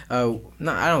think,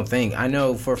 I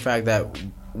know for a fact that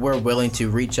we're willing to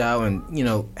reach out and, you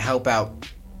know, help out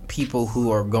people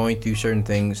who are going through certain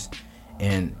things,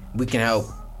 and we can help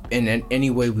in any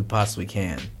way we possibly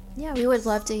can. Yeah, we would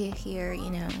love to hear, you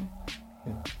know,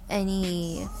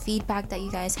 any feedback that you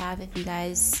guys have. If you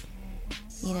guys,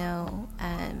 you know,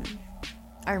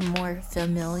 are more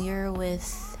familiar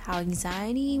with how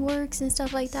anxiety works and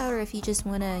stuff like that, or if you just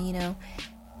want to, you know,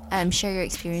 share your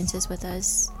experiences with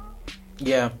us.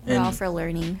 Yeah, we're all for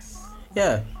learning.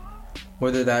 Yeah,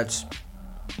 whether that's,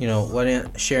 you know,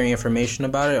 sharing information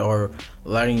about it, or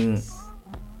letting,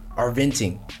 or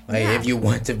venting, like if you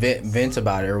want to vent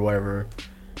about it or whatever,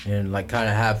 and like kind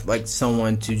of have like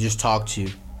someone to just talk to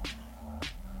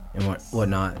and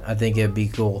whatnot. I think it'd be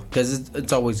cool, because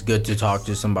it's always good to talk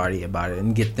to somebody about it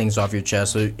and get things off your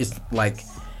chest, so it's like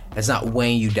it's not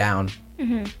weighing you down.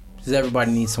 Because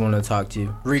everybody needs someone to talk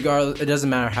to, regardless. It doesn't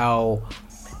matter how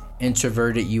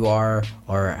introverted you are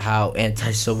or how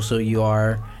antisocial you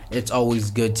are. It's always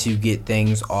good to get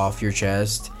things off your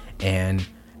chest and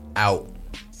out,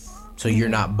 so you're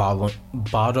not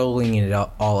bottling it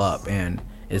all up and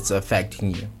it's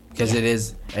affecting you, because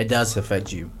it does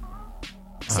affect you.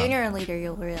 Sooner or later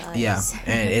you'll realize. Yeah,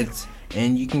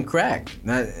 and you can crack.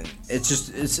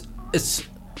 It's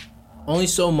only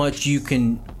so much you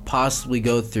can possibly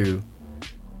go through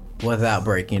without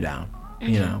breaking down,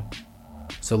 you know.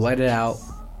 So let it out,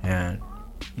 and,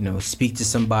 you know, speak to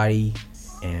somebody,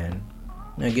 and,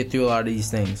 you know, get through a lot of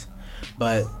these things.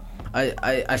 But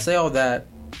I say all that,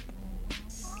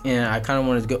 and I kind of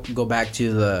want to go back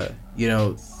to the, you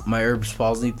know, my Erb's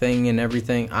palsy thing and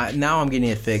everything. Now I'm getting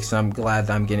it fixed, and I'm glad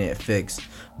that I'm getting it fixed.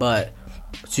 But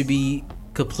to be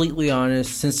completely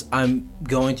honest, since I'm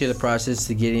going through the process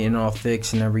to getting it all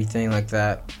fixed and everything like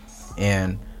that,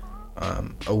 and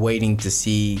awaiting to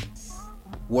see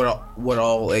what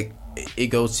all it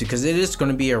goes to, because it is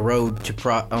going to be a road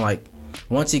to like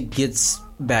once it gets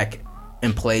back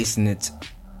in place and it's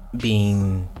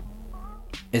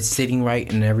sitting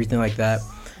right and everything like that,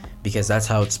 because that's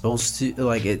how it's supposed to,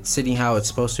 like it's sitting how it's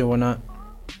supposed to or whatnot.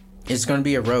 It's going to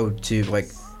be a road to like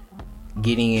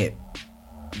getting it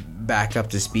back up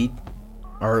to speed,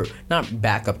 or not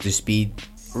back up to speed,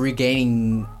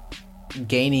 gaining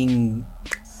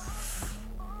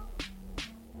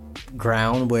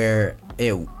ground where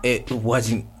it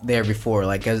wasn't there before.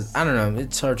 Like, as I don't know,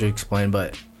 it's hard to explain,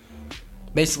 but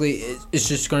basically it's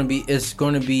just going to be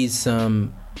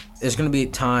a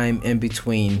time in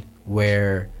between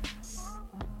where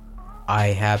I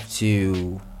have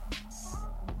to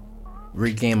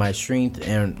regain my strength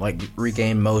and like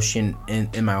regain motion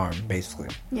in my arm, basically.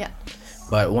 Yeah.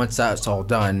 But once that's all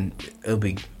done, it'll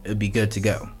be good to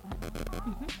go.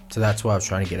 Mm-hmm. So that's what I was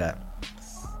trying to get at,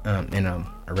 in a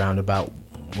roundabout,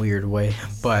 weird way.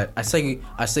 But I say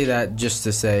that just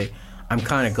to say I'm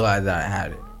kind of glad that I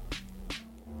had it.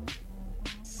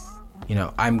 You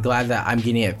know, I'm glad that I'm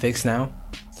getting it fixed now,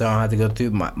 so I don't have to go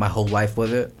through my whole life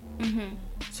with it. Mm-hmm.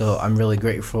 So I'm really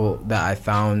grateful that I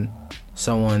found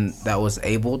someone that was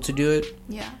able to do it.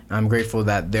 Yeah. I'm grateful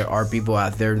that there are people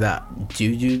out there that do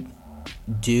you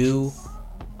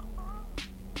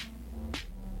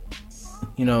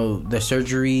know, the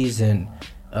surgeries and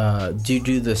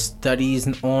do the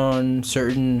studies on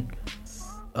certain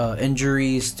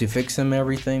injuries to fix them,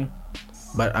 everything.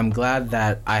 But I'm glad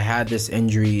that I had this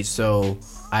injury so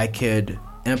I could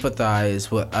empathize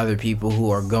with other people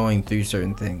who are going through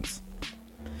certain things.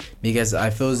 Because I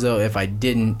feel as though if I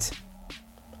didn't,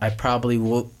 I probably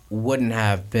wouldn't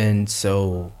have been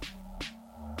so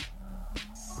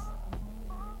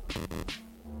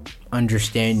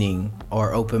understanding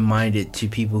or open-minded to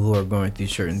people who are going through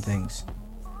certain things.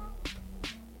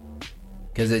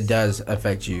 Because it does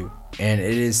affect you. And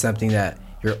it is something that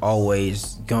you're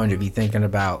always going to be thinking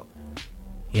about.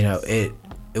 You know, it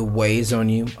weighs on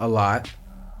you a lot.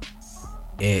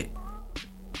 It's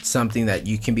something that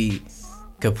you can be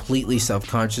completely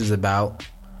self-conscious about,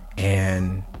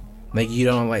 and like you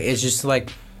don't like, it's just like,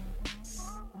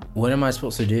 what am I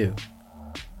supposed to do?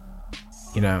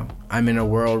 You know, I'm in a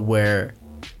world where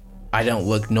I don't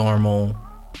look normal,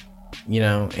 you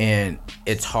know, and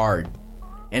it's hard.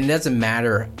 And it doesn't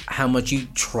matter how much you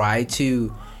try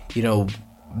to, you know,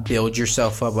 build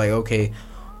yourself up, like, okay,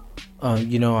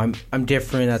 you know, I'm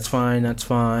different, that's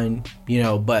fine, you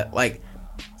know, but like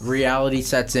reality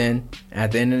sets in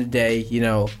at the end of the day. You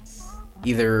know,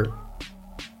 either,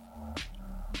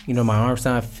 you know, my arm's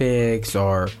not fixed,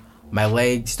 or my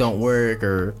legs don't work,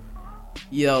 or,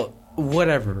 you know,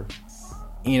 whatever,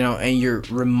 you know, and you're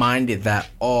reminded that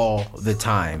all the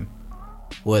time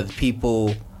with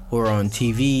people who are on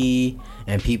TV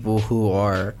and people who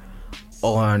are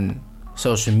on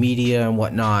social media and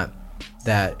whatnot,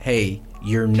 that, hey,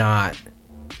 you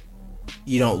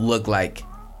don't look like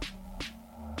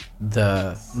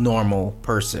the normal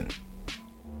person.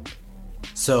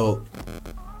 So,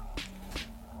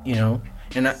 you know,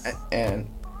 and let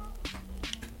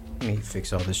me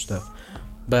fix all this stuff.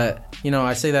 But, you know,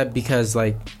 I say that because,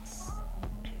 like,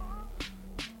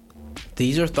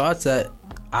 these are thoughts that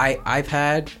I've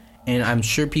had, and I'm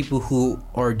sure people who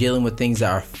are dealing with things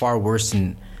that are far worse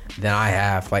than I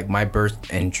have, like my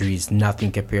birth injuries,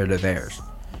 nothing compared to theirs.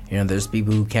 You know, there's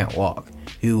people who can't walk,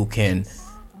 who can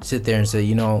sit there and say,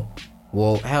 you know,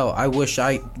 well, hell, I wish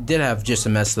I did have just a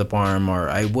messed up arm, or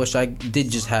I wish I did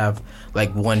just have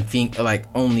like one finger, like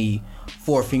only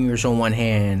 4 fingers on one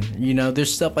hand. You know,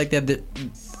 there's stuff like that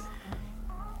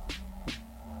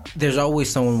there's always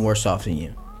someone worse off than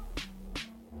you.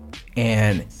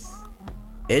 And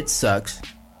it sucks.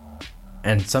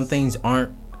 And some things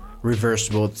aren't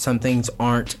reversible. Some things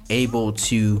aren't able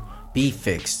to be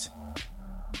fixed.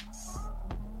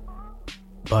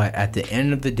 But at the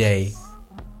end of the day,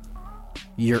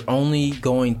 you're only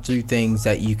going through things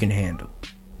that you can handle.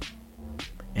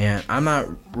 And I'm not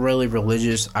really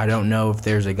religious. I don't know if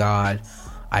there's a God.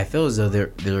 I feel as though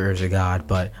there is a God,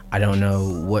 but I don't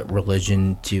know what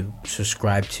religion to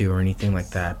subscribe to or anything like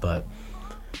that. But,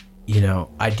 you know,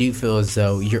 I do feel as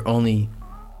though you're only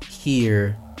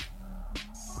here.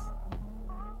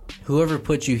 Whoever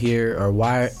put you here, or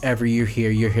why ever you're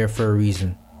here for a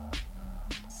reason.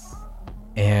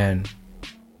 And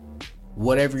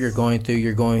whatever you're going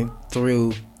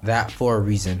through that for a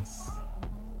reason.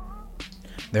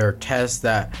 There are tests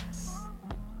that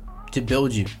to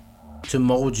build you, to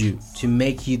mold you, to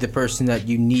make you the person that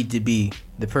you need to be,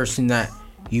 the person that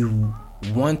you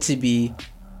want to be.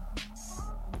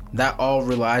 That all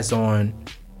relies on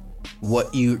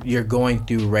what you're going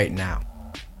through right now.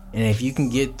 And if you can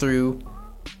get through,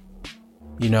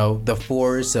 you know, the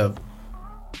forest of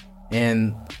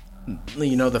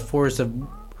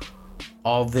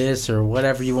all this, or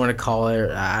whatever you want to call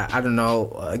it. I don't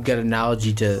know a good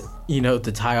analogy to, you know,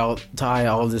 to tie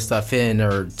all this stuff in,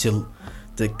 or to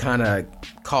kind of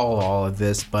call all of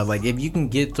this. But like, if you can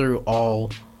get through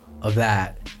all of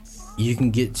that, you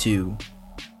can get to,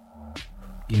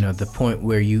 you know, the point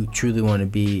where you truly want to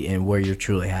be and where you're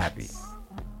truly happy.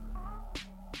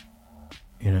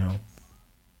 You know,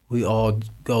 we all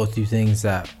go through things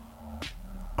that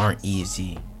aren't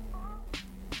easy.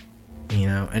 You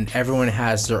know, and everyone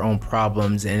has their own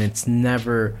problems, and it's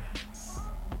never,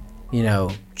 you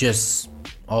know, just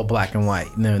all black and white.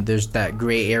 You know, there's that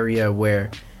gray area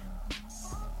where,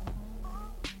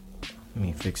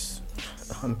 I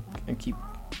keep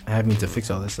having to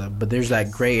fix all this stuff, but there's that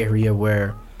gray area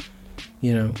where,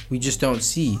 you know, we just don't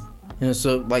see. You know,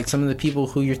 so like some of the people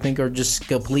who you think are just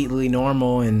completely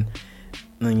normal and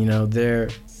you know, they're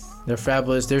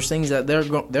fabulous. There's things that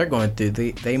they're going through.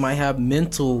 They might have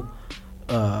mental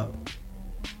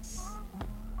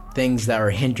things that are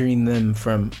hindering them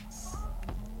from,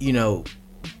 you know,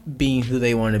 being who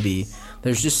they want to be.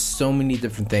 There's just so many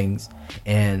different things,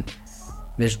 and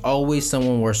there's always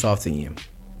someone worse off than you.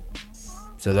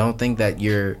 So don't think that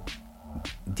you're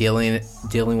dealing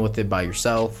with it by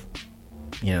yourself.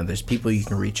 You know, there's people you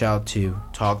can reach out to,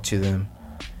 talk to them,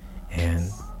 and,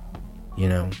 you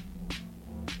know,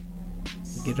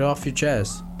 get it off your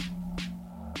chest.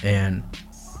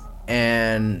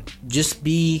 And just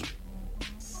be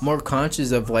more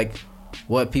conscious of like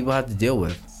what people have to deal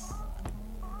with.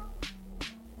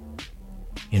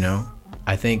 You know,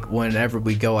 I think whenever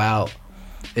we go out,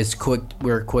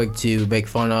 we're quick to make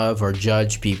fun of or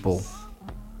judge people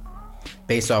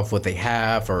based off what they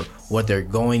have or what they're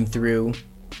going through,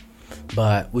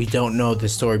 but we don't know the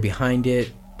story behind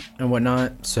it and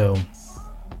whatnot. So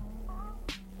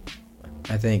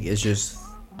I think it's just,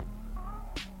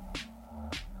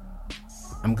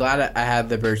 I'm glad I had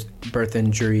the birth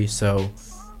injury so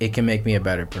it can make me a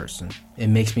better person. It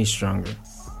makes me stronger.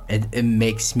 It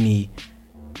makes me,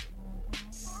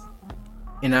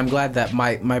 and I'm glad that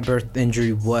my birth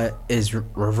injury is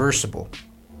reversible.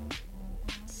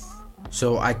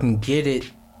 So I can get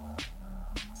it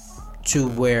to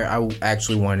where I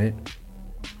actually want it.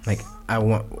 Like I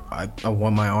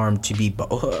want my arm to be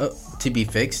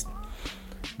fixed.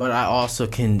 But I also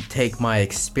can take my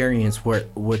experience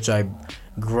which I've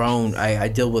grown. I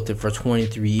dealt with it for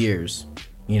 23 years.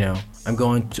 You know, I'm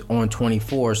going on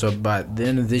 24, so by the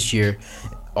end of this year,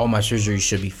 all my surgeries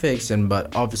should be fixed.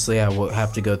 But obviously, I will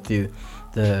have to go through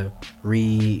the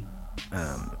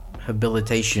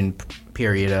rehabilitation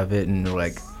period of it, and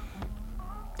like,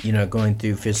 you know, going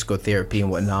through physical therapy and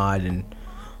whatnot, and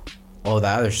all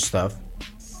that other stuff.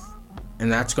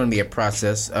 And that's going to be a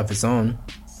process of its own.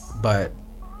 But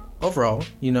overall,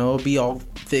 you know, it'll be all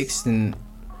fixed and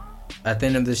at the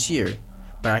end of this year.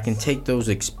 But I can take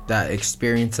that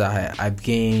experience that I've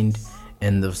gained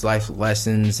and those life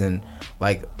lessons and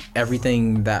like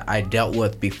everything that I dealt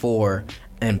with before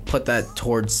and put that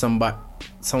towards someone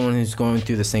who's going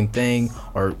through the same thing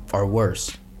or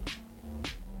worse.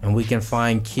 And we can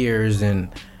find cures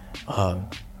and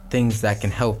things that can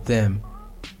help them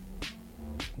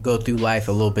go through life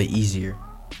a little bit easier.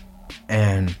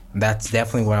 And that's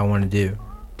definitely what I want to do.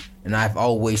 And I've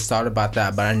always thought about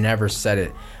that, but I never said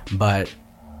it. But,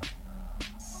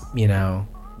 you know,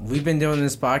 we've been doing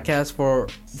this podcast for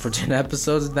 10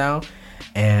 episodes now,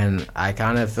 and I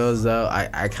kind of feel as though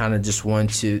I kind of just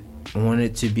want it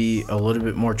to be a little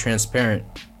bit more transparent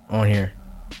on here.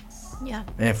 Yeah.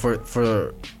 And for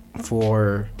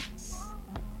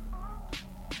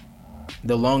the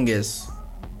longest,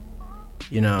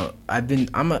 you know,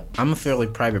 I'm a fairly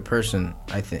private person,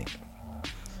 I think,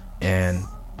 and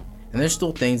there's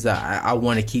still things that I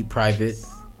want to keep private,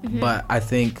 but I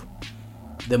think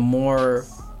the more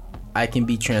I can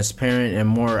be transparent and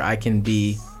more I can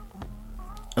be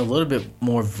a little bit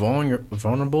more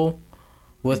vulnerable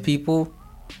with people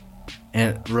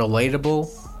and relatable,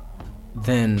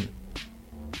 then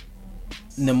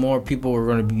the more people are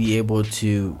going to be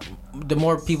the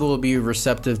more people will be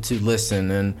receptive to listen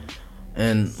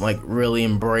and like really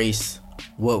embrace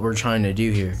what we're trying to do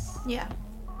here. Yeah,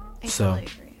 I totally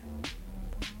agree.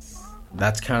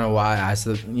 That's kind of why I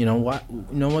said, you know what,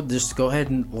 just go ahead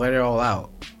and let it all out.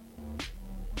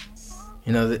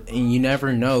 You know, and you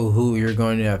never know who you're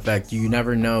going to affect. You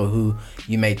never know who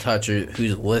you may touch or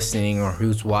who's listening or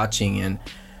who's watching and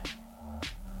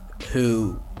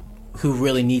who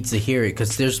really needs to hear it.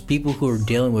 Because there's people who are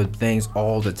dealing with things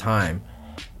all the time.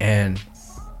 And,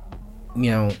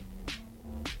 you know,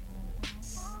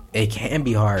 it can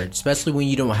be hard, especially when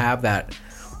you don't have that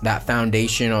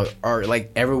foundation or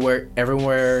like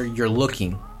everywhere you're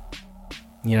looking,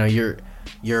 you know, you're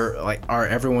like, or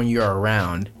everyone you're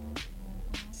around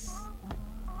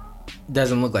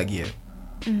doesn't look like you,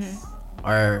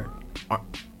 or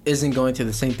isn't going through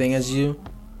the same thing as you.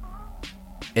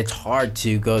 It's hard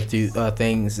to go through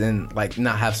things and like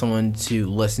not have someone to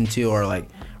listen to or like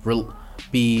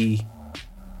be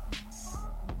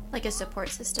like a support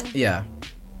system. Yeah.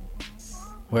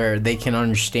 where they can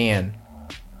understand.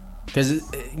 Because,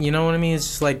 you know what I mean? It's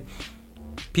just like,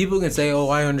 people can say, oh,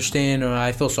 I understand, or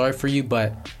I feel sorry for you,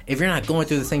 but if you're not going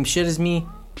through the same shit as me,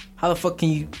 how the fuck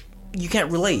can you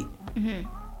can't relate. Mm-hmm.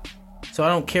 So I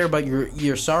don't care about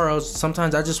your sorrows.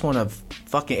 Sometimes I just want to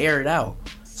fucking air it out.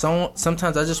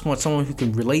 Sometimes I just want someone who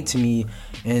can relate to me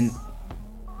and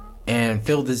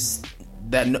feel this,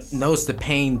 that knows the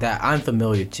pain that I'm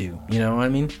familiar to. You know what I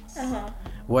mean? Uh-huh.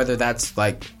 Whether that's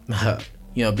like,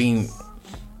 you know, being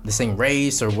the same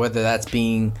race, or whether that's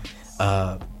being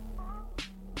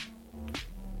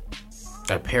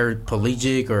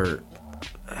paraplegic, or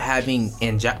having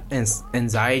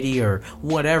anxiety, or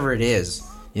whatever it is.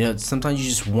 You know, sometimes you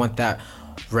just want that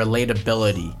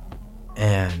relatability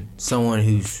and someone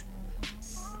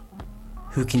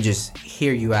who can just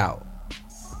hear you out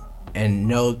and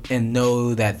know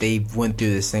that they went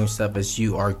through the same stuff as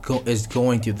you, or is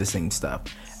going through the same stuff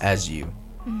as you.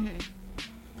 Mm-hmm.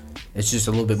 It's just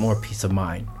a little bit more peace of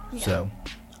mind. Yeah. So,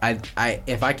 I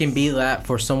if I can be that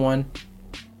for someone,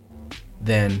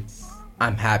 then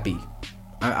I'm happy.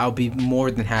 I'll be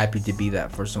more than happy to be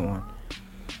that for someone.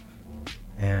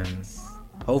 And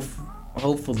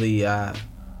hopefully, you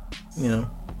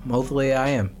know, hopefully I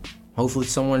am. Hopefully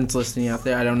someone's listening out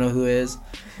there. I don't know who is,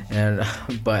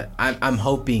 but I'm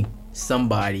hoping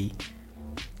somebody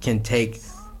can take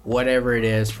whatever it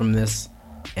is from this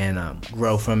and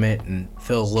grow from it and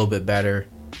feel a little bit better.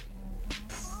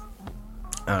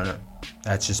 I don't know.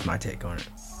 That's just my take on it.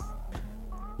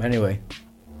 But anyway,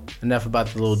 enough about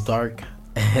the little dark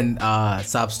and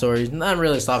sob stories. Not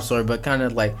really a sob story, but kind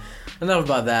of like, enough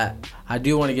about that. I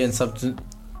do want to get in something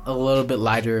a little bit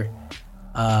lighter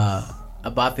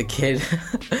about the kid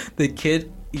the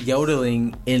kid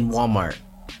yodeling in Walmart.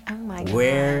 Oh my god.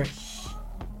 Where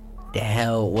the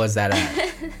hell was that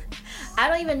at? I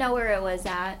don't even know where it was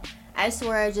at. I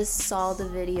swear I just saw the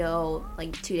video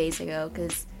like 2 days ago,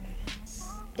 because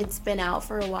it's been out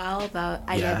for a while, but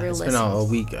I never listened. It's been out a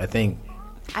week, I think.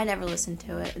 I never listened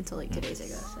to it until like 2 days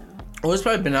ago. So. Well, it's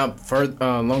probably been out for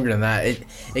longer than that.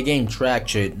 It gained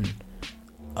traction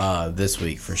this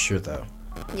week for sure, though.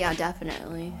 Yeah,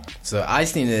 definitely. So I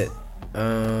seen it.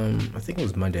 I think it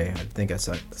was Monday. I think I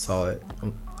saw it.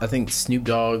 I think Snoop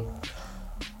Dogg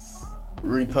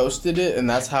reposted it, and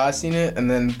that's how I seen it. And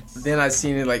then I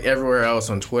seen it like everywhere else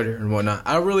on Twitter and whatnot.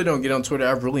 I really don't get on Twitter.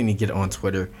 I really need to get on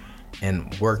Twitter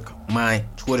and work my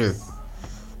Twitter.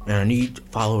 And I need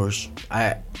followers.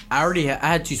 I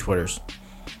had 2 Twitters.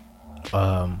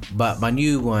 But my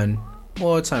new one,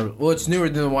 it's newer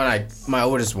than the one my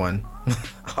oldest one.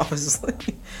 Obviously,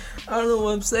 I don't know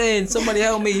what I'm saying. Somebody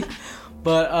help me.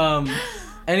 But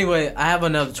anyway, I have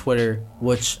another Twitter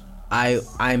which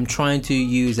I'm trying to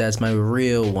use as my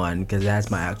real one, because that's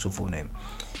my actual full name,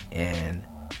 and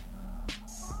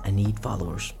I need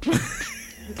followers.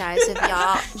 Guys, if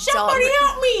y'all somebody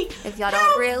help me! If y'all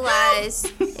don't realize,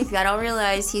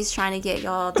 he's trying to get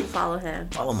y'all to follow him.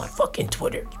 Follow my fucking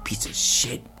Twitter, you piece of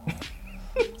shit.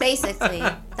 Basically,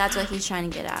 that's what he's trying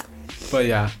to get at. But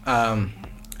yeah,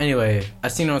 anyway, I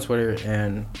seen it on Twitter,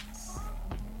 and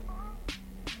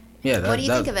yeah. What do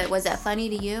you think of it? Was that funny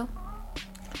to you?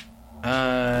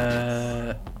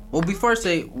 Well, before I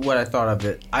say what I thought of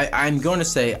it, I'm going to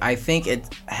say I think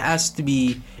it has to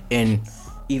be in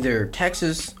either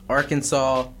Texas,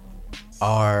 Arkansas,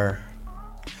 or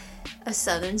a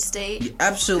southern state.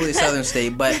 Absolutely a southern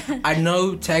state, but I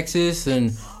know Texas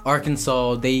and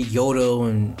Arkansas, they yodel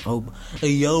and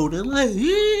yodel like.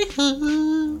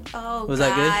 Oh, was God,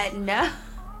 that good? No.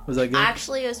 Was that good?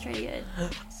 Actually, it was pretty good.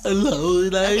 Hello,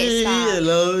 okay, stop.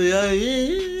 Hello.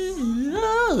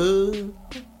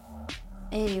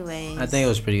 Anyways, I think it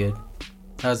was pretty good.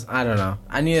 I don't know.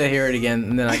 I need to hear it again,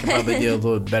 and then I can probably do a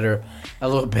little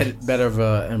bit better of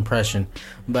an impression.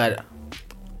 But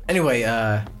anyway,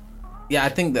 yeah, I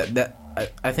think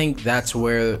I think that's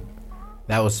where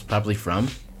that was probably from.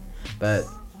 But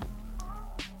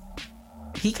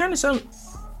he kind of sounded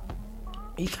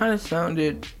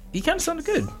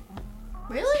good.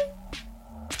 Really?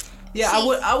 Yeah,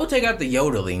 I would take out the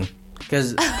yodeling,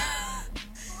 because.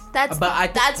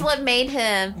 That's what made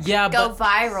him go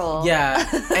viral. Yeah.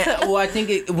 Well, I think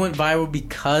it went viral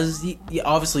because he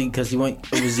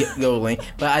was yodeling.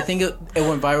 But I think it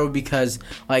went viral because,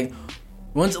 like,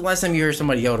 when's the last time you heard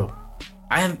somebody yodel?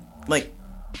 I have, like,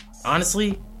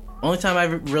 honestly, only time I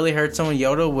really heard someone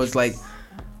yodel was, like,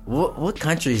 what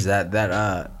country is that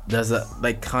does it,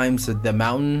 like, climbs the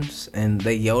mountains and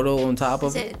they yodel on top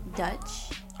of it? Is it Dutch?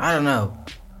 I don't know.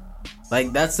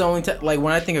 Like, that's the only like,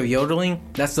 when I think of yodeling,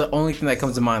 that's the only thing that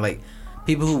comes to mind. Like,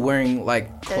 people who wearing,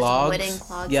 like, clogs. Those wooden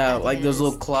clogs. Yeah, like those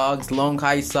little clogs, long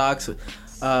high socks,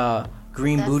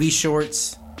 green booty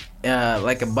shorts,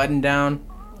 like a button down.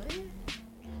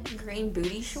 What? Green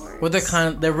booty shorts? Well,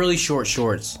 they're really short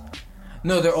shorts.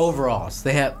 No, they're overalls.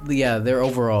 They're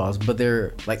overalls, but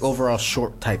they're like overall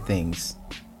short type things.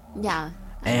 Yeah.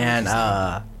 And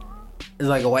it's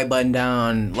like a white button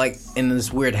down, like in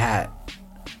this weird hat.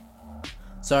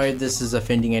 Sorry if this is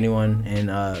offending anyone,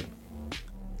 and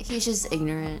he's just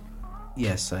ignorant.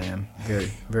 yes, I am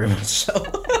very, very much so.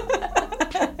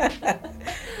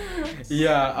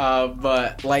 Yeah,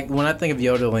 but like when I think of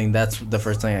yodeling, that's the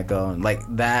first thing I go on. Like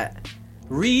that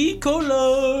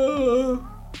Ricola.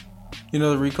 You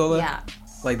know the Ricola? Yeah.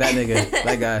 Like that nigga,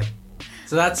 that guy.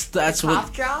 So that's Cough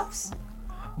what. drops?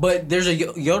 But there's a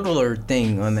yodeler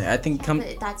thing on there. I think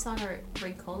But that's not a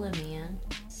Ricola man.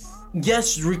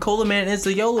 Yes, Ricola man is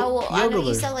the yodeler. Oh, well, I know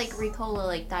you said like Ricola,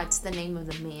 like that's the name of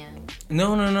the man.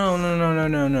 No.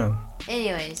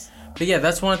 Anyways. But yeah,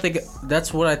 that's what I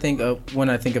think of when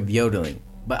I think of yodeling.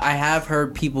 But I have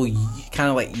heard people kind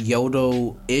of like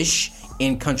yodel-ish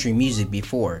in country music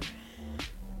before.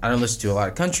 I don't listen to a lot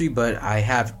of country, but I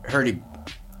have heard it,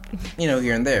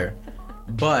 here and there.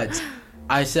 But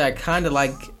I say I kind of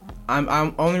like.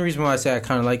 I'm only reason why I say I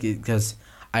kind of like it because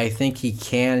I think he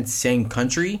can sing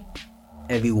country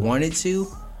if he wanted to.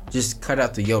 Just cut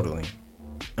out the yodeling.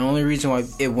 The only reason why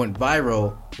it went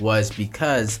viral was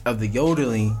because of the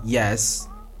yodeling, yes.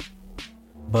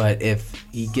 But if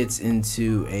he gets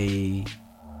into a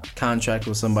contract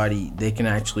with somebody, they can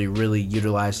actually really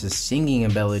utilize his singing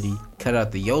ability, cut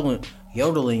out the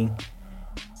yodeling,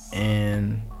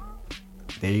 and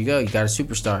there you go. You got a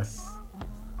superstar.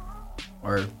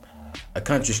 Or a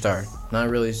country star. Not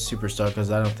really a superstar,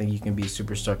 because I don't think you can be a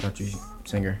superstar country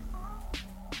singer.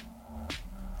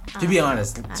 To be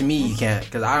honest, to me you can't,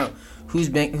 because I don't. Who's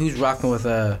rocking with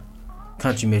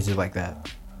country music like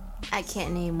that? I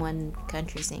can't name one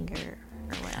country singer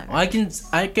or whatever. I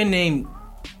can name.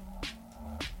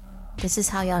 This is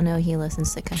how y'all know he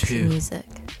listens to country music.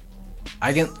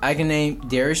 I can name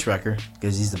Darius Rucker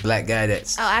because he's the black guy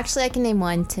that's. Oh, actually, I can name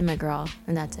one, Tim McGraw,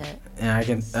 and that's it. And I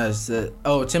can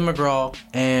Tim McGraw,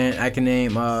 and I can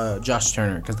name Josh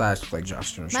Turner because I actually like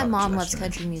Josh Turner. My mom loves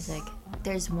country music.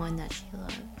 There's one that she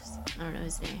loves. I don't know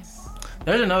his name.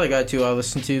 There's another guy too I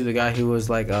listened to. The guy who was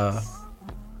like how'd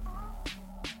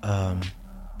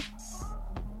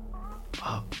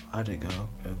it go?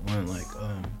 It went like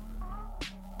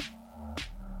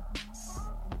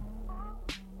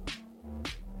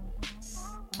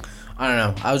I don't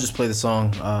know. I'll just play the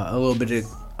song. A little bit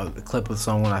of a clip of the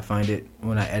song when I find it.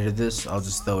 When I edit this, I'll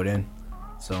just throw it in.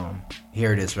 So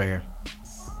here it is right here.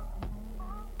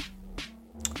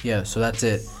 Yeah, so that's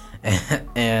it.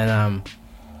 And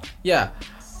yeah.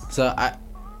 So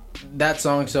that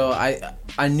song. So I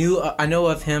know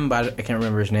of him, but I can't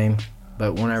remember his name.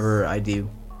 But whenever I do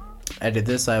edit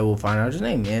this, I will find out his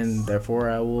name, and therefore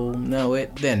I will know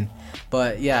it then.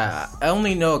 But yeah, I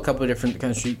only know a couple of different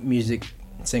country music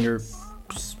singer,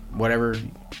 whatever,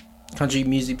 country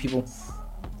music people.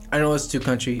 I don't listen to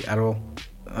country at all,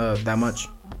 that much.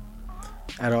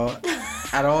 At all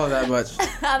that much.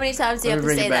 How many times do you have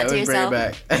to say that to yourself?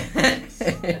 Bring it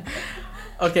back.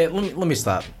 Okay, let me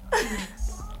stop.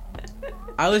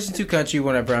 I listen to country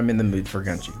whenever I'm in the mood for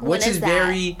country, which is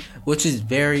very,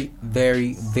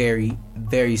 very, very,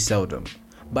 very seldom.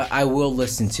 But I will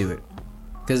listen to it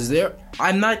because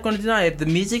I'm not going to deny it. If the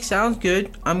music sounds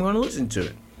good, I'm going to listen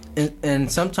to it.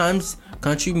 And sometimes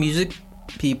country music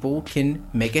people can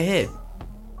make a hit,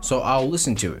 so I'll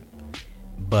listen to it.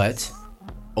 But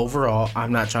overall,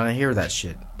 I'm not trying to hear that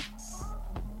shit,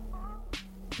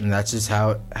 and that's just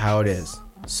how it is.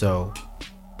 So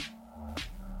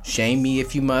shame me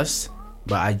if you must,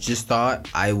 but I just thought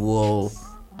I will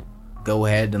go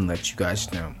ahead and let you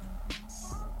guys know.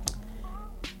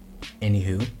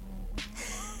 Anywho,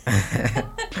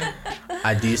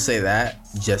 I do say that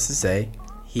just to say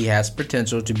he has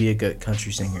potential to be a good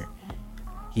country singer.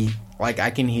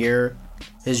 I can hear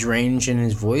his range in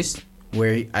his voice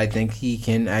where I think he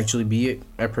can actually be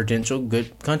a potential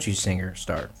good country singer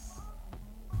star.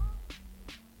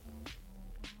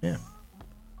 Yeah.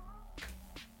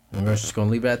 I'm just going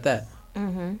to leave it at that.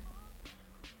 Mm-hmm.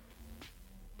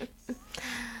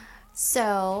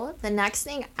 So, the next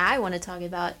thing I want to talk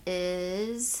about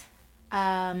is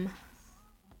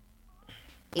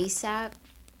A$AP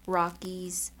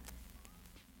Rocky's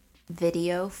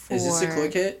video for... Is this a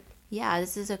quick hit? Yeah,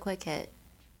 this is a quick hit.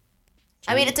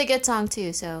 I mean, it's a good song,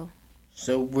 too, so...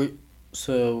 So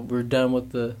we're done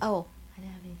with the... Oh, I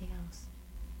didn't have anything else.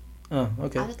 Oh,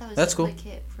 okay. I thought that was That's a cool. quick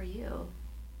hit for you.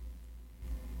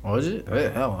 Oh, is it?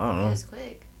 Hell, I don't know. It was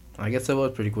quick. I guess that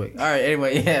was pretty quick. All right,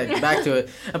 anyway, yeah, back to it.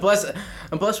 And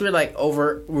plus we're like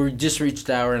we just reached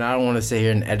the hour, and I don't want to sit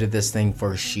here and edit this thing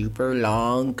for super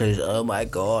long, because, oh my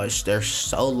gosh, they're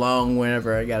so long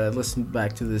whenever I gotta listen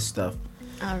back to this stuff.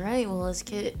 All right, well, let's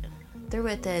get through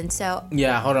it then. So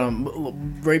yeah, hold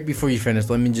on. Right before you finish,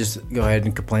 let me just go ahead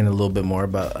and complain a little bit more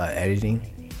about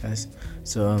editing, guys.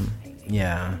 So,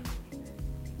 yeah.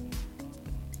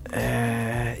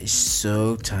 It's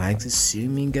so time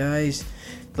consuming, guys.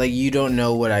 Like, you don't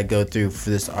know what I go through for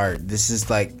this art. This is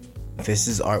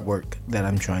artwork that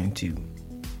I'm trying to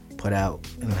put out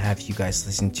and have you guys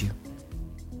listen to.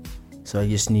 So I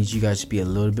just need you guys to be a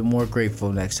little bit more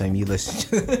grateful next time you listen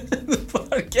to the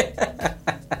podcast.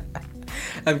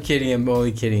 I'm kidding. I'm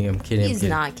only kidding. I'm kidding. He's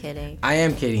not kidding. I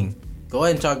am kidding. Go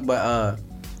ahead and talk about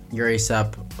your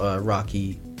A$AP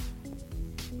Rocky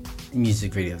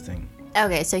music video thing.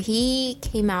 Okay, so he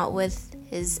came out with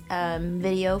his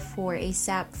video for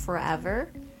A$AP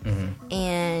Forever,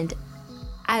 and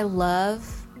I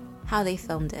love how they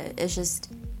filmed it. It's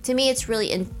just, to me, it's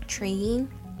really intriguing,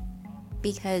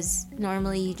 because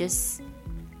normally you just,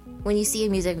 when you see a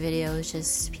music video, it's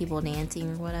just people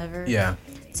dancing or whatever. Yeah.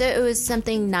 So it was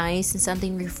something nice and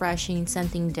something refreshing,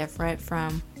 something different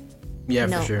from. Yeah,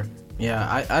 for sure.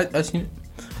 Yeah, I seen it.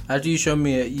 After you showed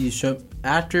me it,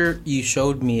 after you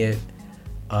showed me it,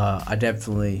 I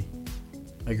definitely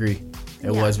agree.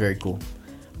 It was very cool.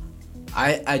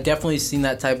 I definitely seen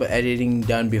that type of editing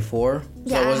done before.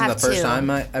 Yeah, so it wasn't I the first have time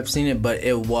I've seen it, but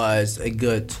it was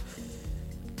it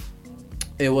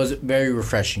was very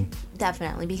refreshing.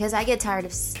 Definitely, because I get tired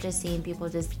of just seeing people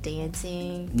just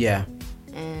dancing. Yeah.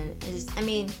 And it's just, I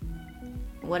mean,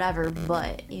 whatever,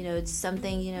 but, it's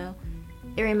something,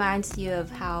 it reminds you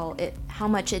of how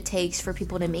much it takes for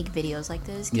people to make videos like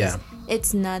this. 'Cause yeah.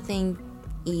 It's nothing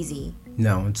easy.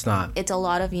 No, it's not. It's a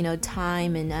lot of,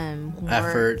 time and work.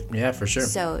 Effort. Yeah, for sure.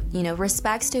 So,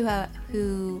 respects to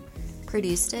who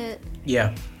produced it.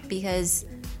 Yeah. Because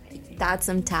that's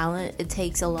some talent. It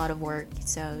takes a lot of work.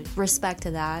 So, respect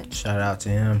to that. Shout out to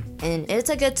him. And it's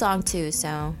a good song, too,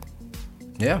 so.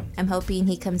 Yeah. I'm hoping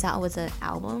he comes out with an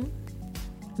album.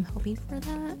 I'm hoping for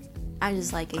that. I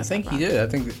just like A$AP I think Rocky. he did.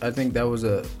 I think that was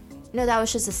a... No, that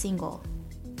was just a single.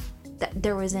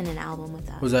 There wasn't an album with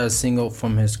that. Was that a single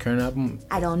from his current album?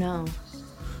 I don't know.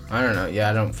 I don't know. Yeah,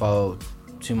 I don't follow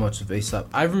too much of A$AP.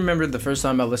 I remember the first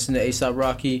time I listened to A$AP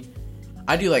Rocky.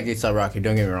 I do like A$AP Rocky,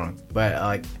 don't get me wrong. But,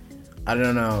 I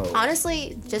don't know.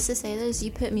 Honestly, just to say this, you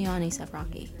put me on A$AP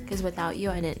Rocky. Because without you,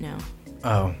 I didn't know.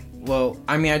 Oh, well,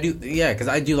 I mean, I do, yeah, because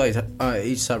I do like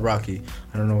A$AP Rocky.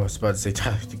 I don't know what I was about to say,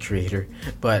 Tyler, the Creator.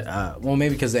 But, well,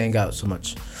 maybe because they hang out so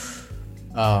much.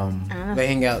 They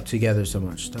hang out together so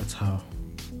much. That's how,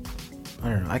 I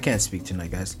don't know. I can't speak tonight,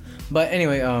 guys. But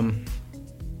anyway,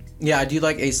 yeah, I do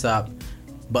like A$AP.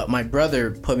 But my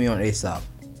brother put me on A$AP.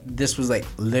 This was,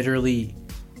 literally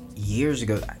years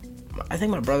ago. I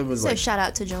think my brother was So shout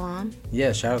out to Jalam.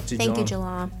 Yeah, shout out to Jalam. Thank you,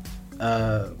 Jalam.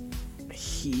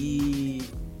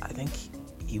 I think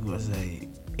he was a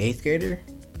 8th grader.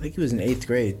 I think he was in 8th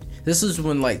grade. This is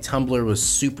when Tumblr was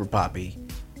super poppy.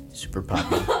 Super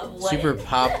popping.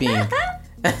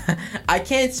 I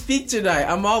can't speak tonight.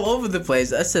 I'm all over the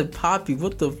place. I said poppy.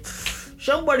 What the?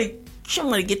 Somebody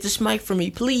get this mic for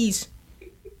me, please.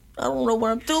 I don't know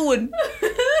what I'm doing.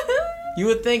 You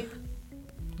would think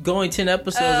going 10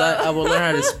 episodes, I will learn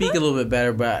how to speak a little bit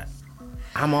better, but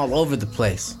I'm all over the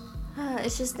place.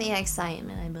 It's just the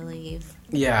excitement, I believe.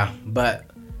 Yeah, but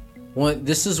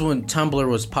this is when Tumblr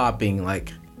was popping. I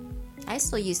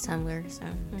still use Tumblr, so.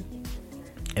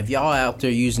 If y'all out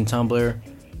there using Tumblr,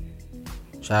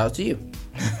 shout out to you.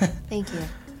 Thank you.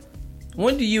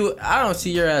 When do you? I don't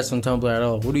see your ass on Tumblr at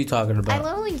all. What are you talking about? I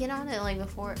literally get on it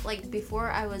before we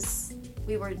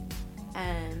were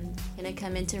gonna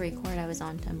come in to record. I was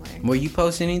on Tumblr. Will you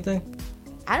post anything?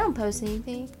 I don't post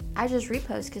anything. I just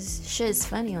repost because shit is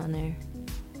funny on there.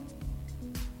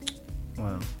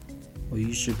 Wow. Well,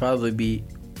 you should probably be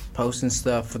posting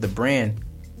stuff for the brand.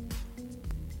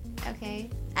 Okay.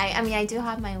 I mean, I do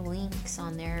have my links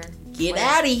on there. Get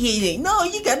out of here. No,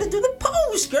 you got to do the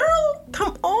post, girl.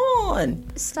 Come on.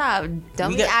 Stop.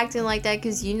 Don't be acting like that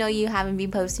because you know you haven't been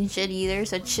posting shit either,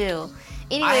 so chill.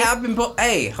 Anyways, I have been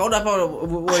Hey, hold up.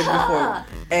 Wait, before.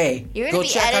 Hey, you're gonna go be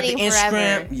check out the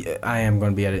Instagram. Forever. Yeah, I am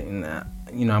going to be editing that.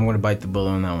 I'm going to bite the bullet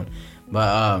on that one.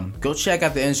 But go check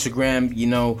out the Instagram.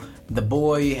 The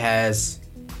boy has...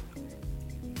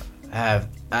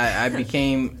 I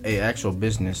became an actual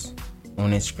business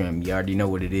on Instagram. You already know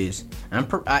what it is.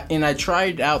 I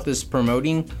tried out this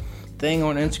promoting thing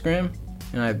on Instagram,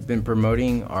 and I've been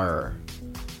promoting our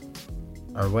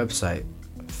website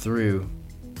through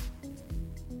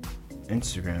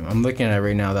Instagram. I'm looking at it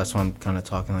right now. That's why I'm kind of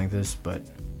talking like this. But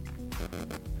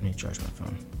I need to charge my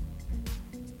phone.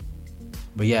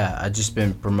 But yeah, I just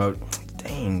been promoting.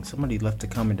 Dang, somebody left a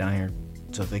comment down here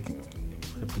so they can.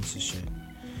 What a piece of shit.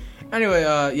 Anyway,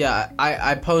 yeah,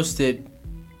 I posted.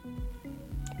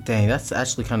 Dang, that's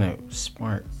actually kind of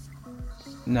smart.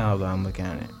 Now that I'm looking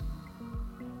at it.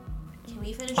 Can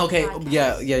we finish? Okay,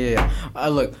 yeah.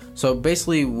 Look, so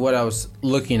basically what I was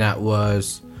looking at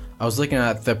was I was looking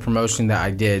at the promotion that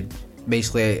I did.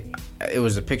 Basically, it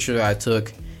was a picture that I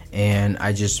took, and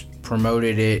I just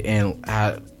promoted it and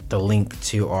had the link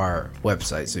to our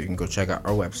website, so you can go check out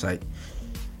our website.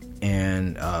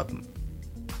 And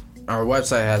our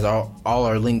website has all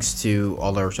our links to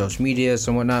all our social medias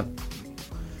and whatnot.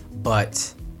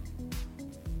 But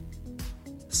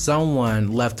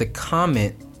someone left a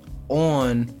comment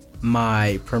on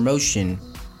my promotion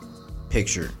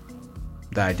picture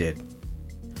that I did.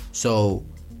 So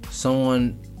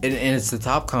someone, and it's the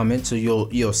top comment, so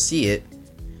you'll see it,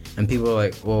 and people are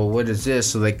like, well, what is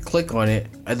this? So they click on it,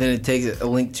 and then it takes a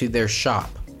link to their shop.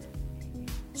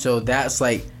 So that's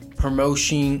like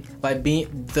promotion, like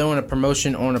throwing a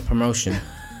promotion on a promotion.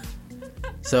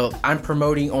 So I'm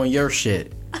promoting on your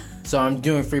shit. So I'm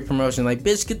doing free promotion. Like,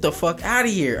 bitch, get the fuck out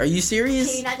of here. Are you serious?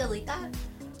 Can you not delete that?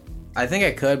 I think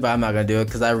I could, but I'm not gonna do it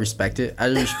because I respect it. I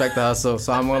respect the hustle,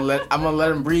 so I'm gonna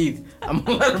let him breathe. I'm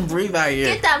gonna let him breathe out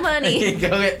here. Get that money.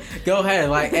 Go ahead.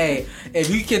 Like, hey, if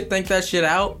you can think that shit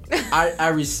out, I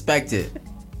respect it.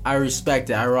 I respect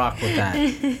it. I rock with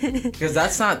that. Because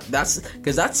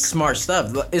that's smart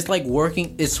stuff. It's like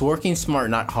working smart,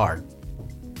 not hard.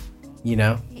 You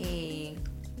know?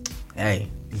 Hey,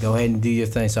 go ahead and do your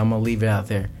thing. So I'm gonna leave it out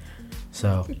there.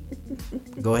 So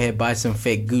go ahead, buy some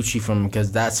fake Gucci from him,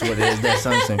 because that's what it is. That's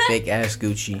some fake ass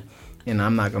Gucci, and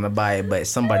I'm not gonna buy it, but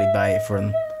somebody buy it for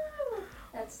him.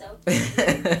 That's so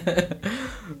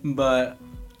cute. But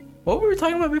what were we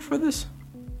talking about before this?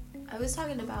 I was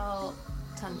talking about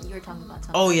you were talking about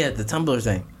Tumblr. Oh yeah, the Tumblr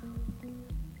thing.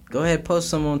 Go ahead, post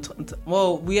some on.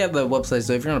 Well, we have the website,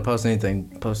 so if you're gonna post anything,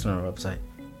 post it on our website.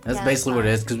 That's basically what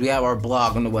it is, because we have our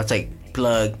blog on the website.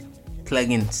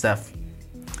 Plugging stuff.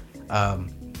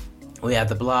 We have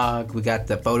the blog, we got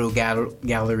the photo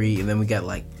gallery, and then we got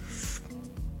like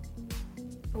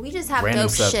we just have random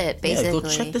dope stuff. shit, basically. Yeah, go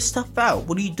check this stuff out.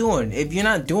 What are you doing? If you're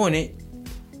not doing it,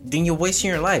 then you're wasting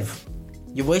your life.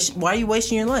 Why are you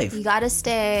wasting your life? You gotta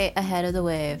stay ahead of the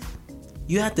wave.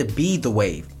 You have to be the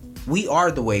wave. We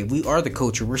are the wave. We are the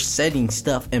culture. We're setting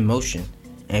stuff in motion.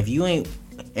 And if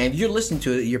you're listening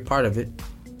to it, you're part of it.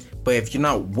 But if you're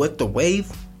not with the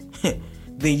wave, then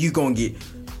you're gonna get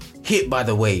hit by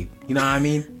the wave. You know what I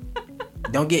mean?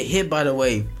 Don't get hit by the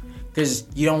wave, because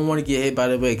you don't want to get hit by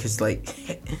the wave, because like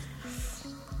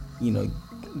you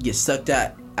get sucked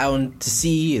out to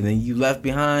sea, and then you left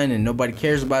behind and nobody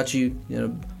cares about you.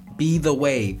 Be the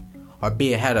wave or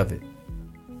be ahead of it.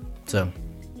 So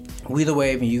we the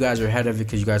wave, and you guys are ahead of it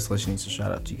because you guys are listening, so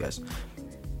shout out to you guys.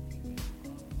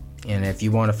 And if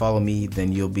you want to follow me,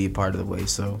 then you'll be a part of the wave.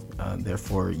 So,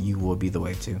 therefore, you will be the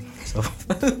wave too. So,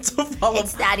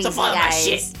 It's that easy, follow guys. my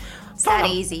shit. It's that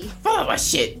easy. Follow my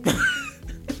shit.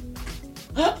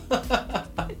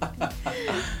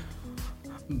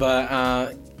 But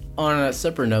on a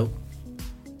separate note,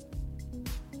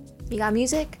 you got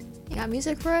music? You got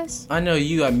music for us? I know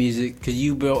you got music because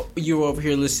you were over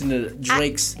here listening to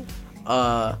Drake's.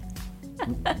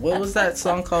 What was that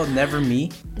song called? Never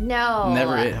Me? No.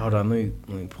 Never It. Hold on, let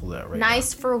me pull that right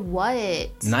Nice for what?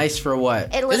 Nice for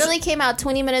what? It literally came out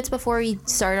 20 minutes before we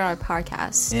started our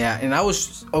podcast. Yeah, and I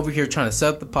was over here trying to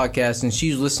set up the podcast, and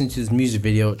she was listening to this music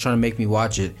video, trying to make me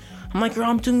watch it. I'm like, girl,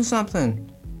 I'm doing something.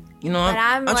 I'm like,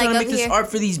 trying to make over this here. art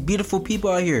for these beautiful people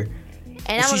out here.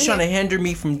 And she's trying to hinder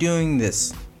me from doing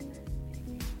this.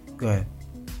 Go ahead.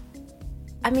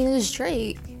 I mean, it was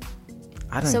Drake.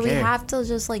 I don't So care. we have to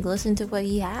just like listen to what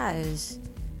he has.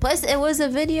 Plus, it was a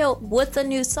video with a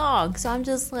new song. So I'm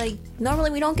just like,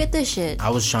 normally we don't get this shit. I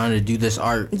was trying to do this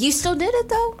art. You still did it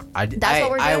though. That's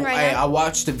what we're doing right now. I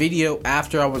watched the video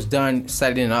after I was done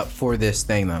setting up for this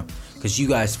thing though, because you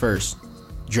guys first,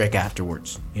 Drake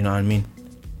afterwards. You know what I mean?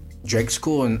 Drake's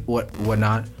cool and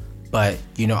whatnot, but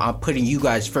I'm putting you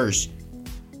guys first,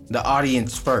 the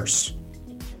audience first.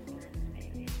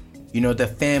 The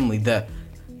family, the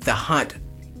hunt,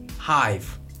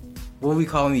 hive. What are we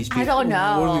calling these people? I don't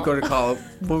know. What are we going to call them?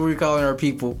 What are we calling our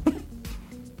people?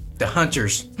 The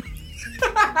hunters.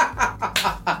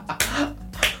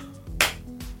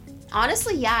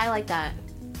 Honestly, yeah, I like that.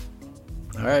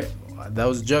 All right, that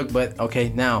was a joke, but okay,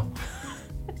 now,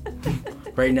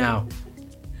 right now,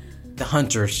 the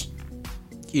hunters.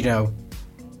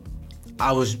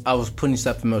 I was putting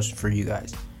stuff in motion for you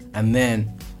guys, and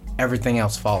then everything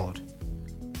else followed.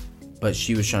 But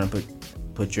she was trying to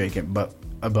put Drake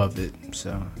above it,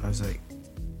 so I was like,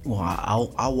 well,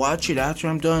 I'll watch it after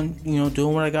I'm done,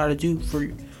 doing what I gotta do for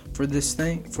this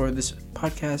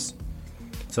podcast.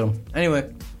 So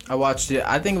anyway, I watched it.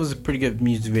 I think it was a pretty good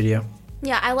music video.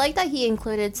 Yeah, I like that he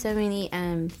included so many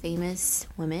famous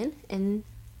women in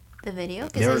the video.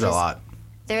 There was a lot.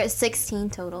 There are 16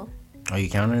 total. Are you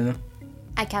counting them?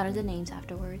 I counted the names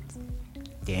afterwards.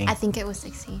 Dang. I think it was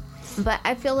 16. But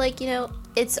I feel like,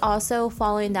 it's also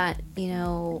following that,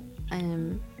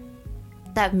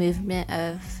 that movement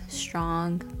of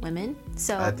strong women.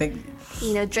 So I think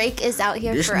Drake is out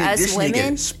here for us women. This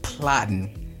nigga is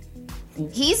plotting.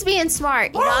 He's being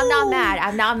smart. I'm not mad.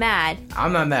 I'm not mad.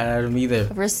 I'm not mad at him either.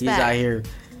 Respect. He's out here.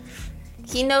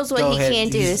 He knows what he can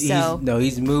do.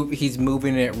 He's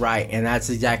moving it right, and that's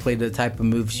exactly the type of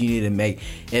moves you need to make.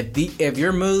 If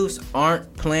your moves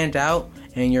aren't planned out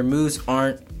and your moves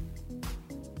aren't,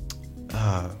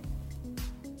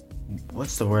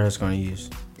 what's the word I was going to use?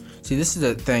 See, this is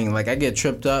the thing. Like, I get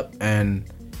tripped up and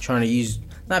trying to use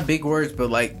not big words, but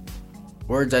like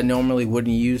words I normally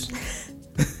wouldn't use.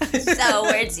 So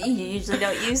words you usually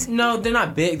don't use? No, they're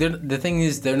not big. The thing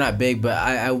is, they're not big, but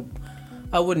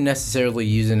I wouldn't necessarily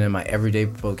use it in my everyday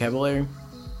vocabulary.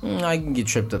 I can get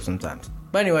tripped up sometimes.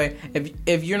 But anyway,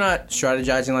 if you're not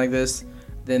strategizing like this,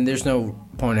 then there's no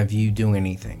point of you doing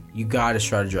anything. You gotta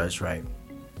strategize right.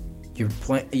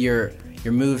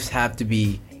 Your moves have to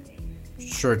be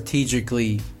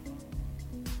strategically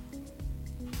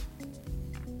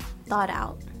thought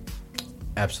out.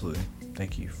 Absolutely.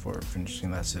 Thank you for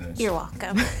finishing that sentence. You're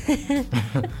welcome.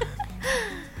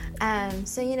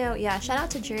 So shout out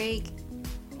to Drake.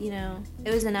 It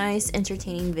was a nice,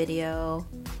 entertaining video.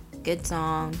 Good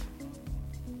song.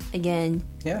 Again,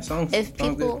 if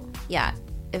people,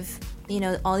 if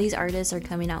all these artists are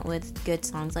coming out with good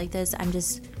songs like this, I'm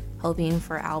just hoping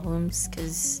for albums,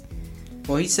 because.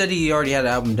 Well, he said he already had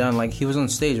an album done. Like, he was on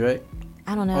stage, right?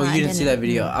 I don't know. Oh, you didn't see that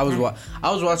video? I was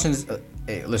watching this.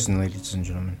 Hey, listen, ladies and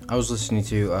gentlemen. I was listening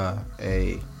to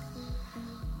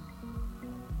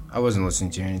I wasn't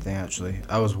listening to anything, actually.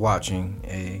 I was watching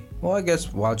I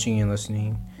guess watching and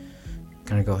listening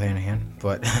kind of go hand in hand.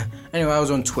 But anyway, I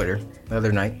was on Twitter the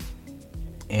other night,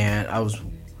 and I was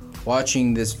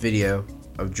watching this video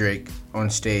of Drake on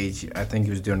stage. I think he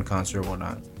was doing a concert or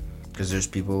whatnot, because there's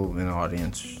people in the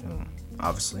audience,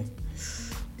 obviously.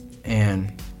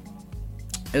 And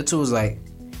it was like,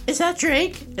 is that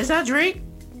Drake? Is that Drake?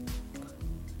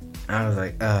 I was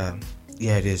like,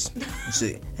 yeah, it is.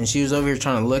 And she was over here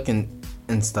trying to look and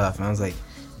stuff. And I was like,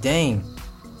 dang,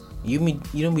 you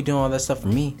don't be doing all that stuff for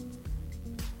me.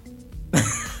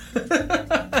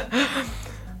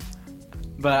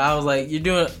 But I was like, you're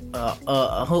doing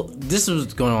a whole. This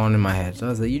was going on in my head. So I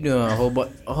was like, you're doing a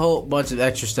whole bunch of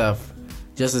extra stuff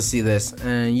just to see this,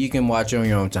 and you can watch it on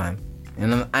your own time.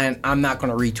 And I'm not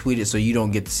gonna retweet it so you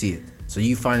don't get to see it. So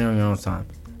you find it on your own time.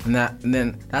 And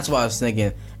then that's what I was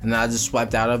thinking. And then I just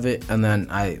swiped out of it, and then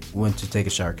I went to take a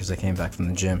shower because I came back from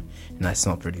the gym and I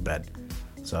smelled pretty bad.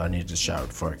 So I needed to shower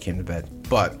before I came to bed.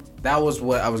 But that was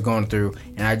what I was going through,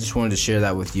 and I just wanted to share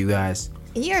that with you guys.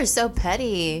 You're so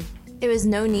petty. There was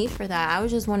no need for that. I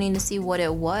was just wanting to see what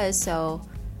it was, so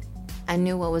I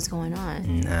knew what was going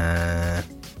on. Nah.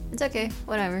 It's okay.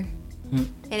 Whatever. It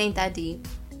ain't that deep.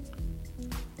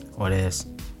 What is?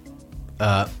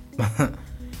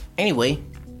 Anyway.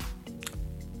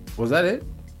 Was that it?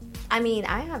 I mean,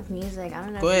 I have music. I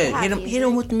don't know. Go if ahead. Hit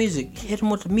him with the music. Hit him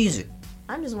with the music.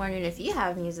 I'm just wondering if you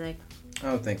have music. I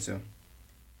don't think so.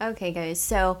 Okay, guys.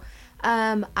 So,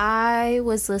 I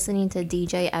was listening to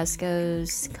DJ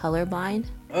Esco's Colorblind.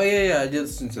 Oh, yeah. I did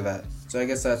listen to that. So I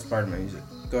guess that's part of my music.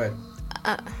 Go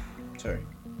ahead. Sorry.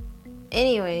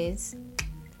 Anyways.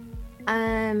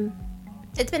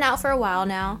 It's been out for a while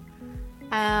now.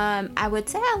 I would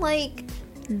say I like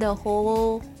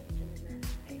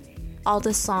all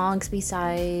the songs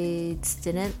besides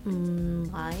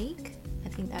Didn't Like. I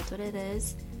think that's what it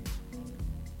is.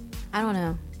 I don't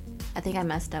know. I think I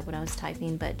messed up when I was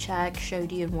typing, but Check,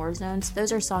 Showed You, and War Zones,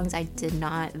 those are songs I did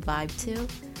not vibe to.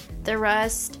 The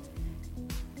rest,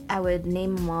 I would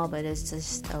name them all, but it's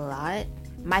just a lot.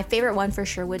 My favorite one for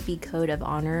sure would be Code of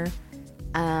Honor,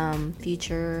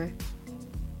 feature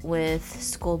with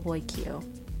Schoolboy Q.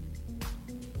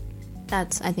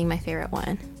 That's, I think, my favorite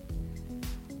one.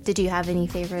 Did you have any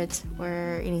favorites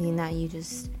or anything that you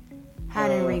just had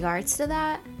in regards to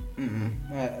that?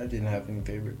 I didn't have any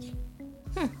favorites.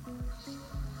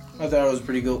 I thought it was a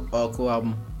pretty cool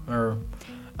album or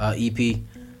EP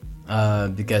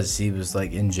because he was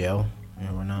like in jail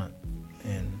or whatnot.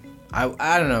 And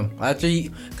I don't know.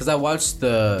 Because I watched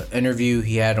the interview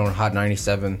he had on Hot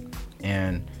 97,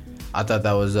 and I thought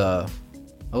that was a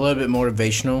little bit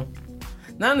motivational.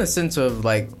 Not in the sense of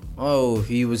like, oh,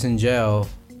 he was in jail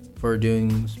for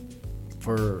doing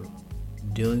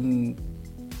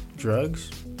drugs.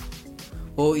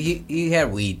 Well, he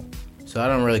had weed, so I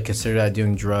don't really consider that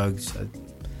doing drugs.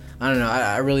 I don't know.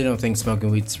 I really don't think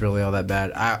smoking weed's really all that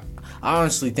bad. I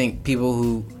honestly think people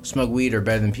who smoke weed are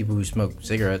better than people who smoke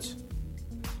cigarettes.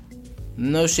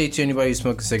 No shade to anybody who's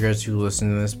smoking cigarettes who listen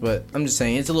to this, but I'm just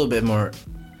saying it's a little bit more.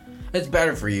 It's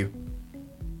better for you.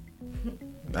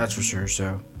 That's for sure.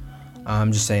 So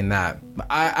I'm just saying that. But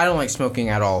I don't like smoking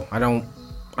at all. I don't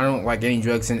like any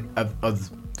drugs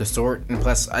of the sort, and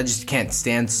plus I just can't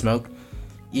stand smoke.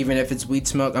 Even if it's weed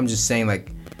smoke, I'm just saying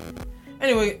like.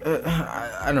 Anyway,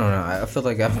 I don't know. I feel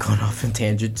like I'm going off in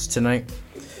tangents tonight,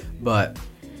 but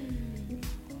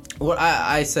what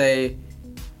I say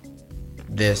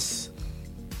this.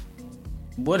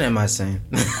 What am I saying?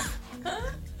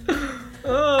 I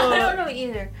don't know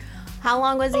either. How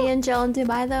long was he in jail in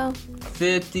Dubai though?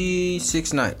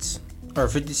 56 nights or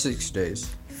 56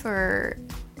 days for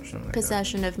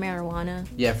possession of marijuana.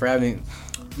 Yeah, for having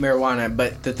marijuana.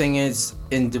 But the thing is,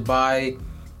 in Dubai,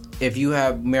 if you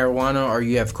have marijuana or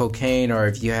you have cocaine or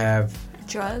if you have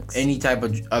drugs, any type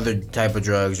of other type of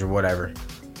drugs or whatever,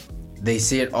 they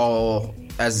see it all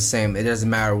as the same. It doesn't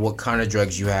matter what kind of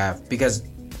drugs you have, because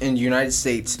in the United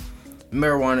States,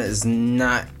 marijuana is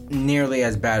not nearly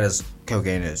as bad as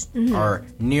cocaine is, or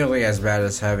nearly as bad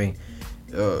as having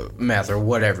meth or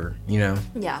whatever, you know?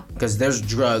 Yeah. Because there's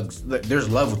drugs, there's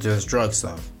level to this drug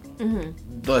stuff.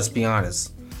 Let's be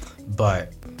honest.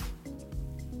 But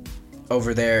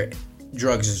over there,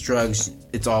 drugs is drugs.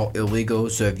 It's all illegal.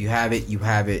 So if you have it, you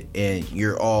have it, and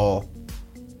you're all.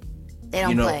 They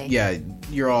don't play. Yeah,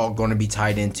 you're all going to be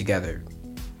tied in together.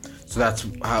 So that's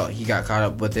how he got caught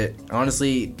up with it.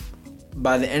 Honestly,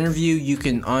 by the interview, you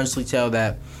can honestly tell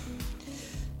that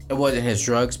it wasn't his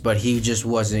drugs, but he just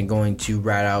wasn't going to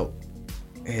rat out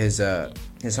his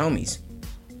homies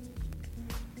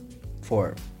for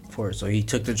it. So he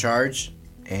took the charge,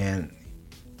 and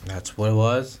that's what it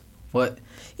was. But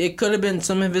it could have been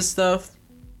some of his stuff,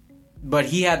 but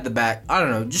he had the back. I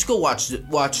don't know. Just go watch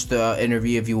the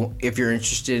interview if you're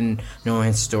interested in knowing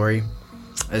his story.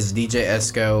 It's DJ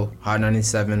Esco, Hot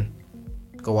 97.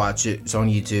 Go watch it. It's on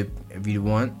YouTube if you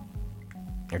want.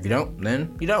 If you don't,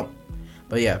 then you don't.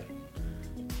 But yeah,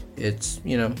 it's,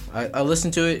 you know, I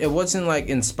listened to it. It wasn't like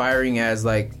inspiring as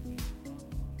like,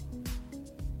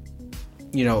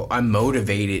 you know, I'm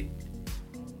motivated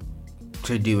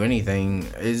to do anything.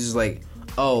 It's just like,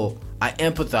 oh, I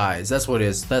empathize. That's what it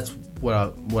is. That's what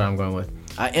I'm going with.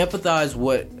 I empathize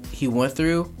what he went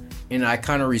through, and I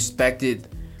kind of respected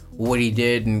what he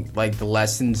did and like the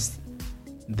lessons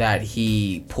that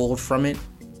he pulled from it,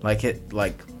 like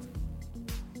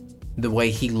the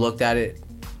way he looked at it,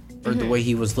 or the way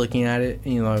he was looking at it.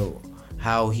 You know,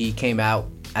 how he came out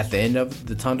at the end of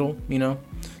the tunnel. You know,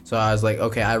 so I was like,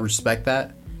 okay, I respect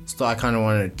that. So I kind of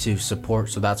wanted to support,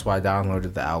 so that's why I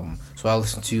downloaded the album. So I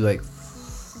listened to like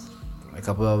a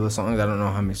couple of the songs. I don't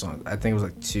know how many songs. I think it was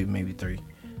like 2, maybe 3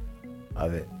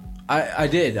 of it. I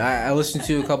did. I listened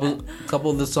to a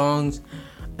couple of the songs,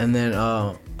 and then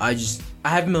I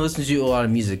haven't been listening to a lot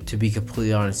of music, to be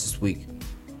completely honest, this week.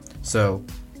 So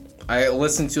I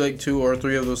listened to like 2 or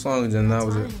 3 of those songs, and that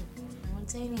was it. I won't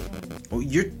say anything. Well,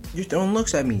 you're throwing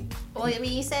looks at me. Well, I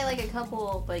mean, you say like a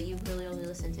couple, but you really only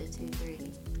listened to 2,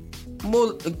 3.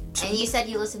 Well, and you said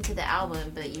you listened to the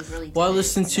album, but you really didn't. Well, I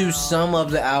listened to some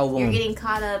of the album. You're getting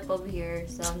caught up over here,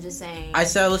 so I'm just saying. I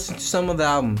said I listened to some of the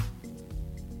album.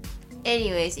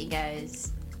 Anyways, you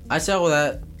guys. I said all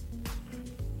that.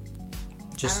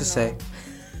 Just to say.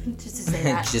 Just to say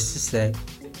that. Just to say.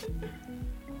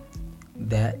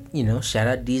 That, you know, shout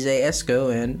out DJ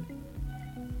Esco, and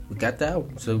we got the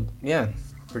album. So, yeah,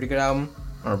 pretty good album.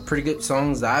 Or pretty good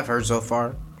songs that I've heard so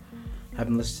far.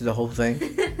 Haven't listened to the whole thing.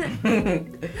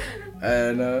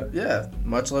 And, yeah,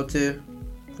 much love to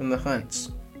from the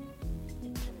Hunts.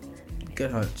 Good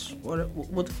Hunts. What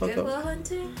the fuck? Good Will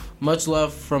Hunting? Much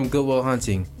love from Good Will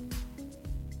Hunting.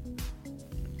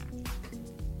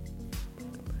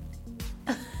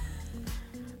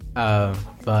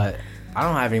 But I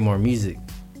don't have any more music.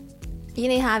 You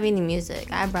didn't have any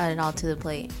music. I brought it all to the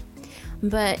plate.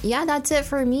 But yeah, that's it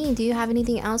for me. Do you have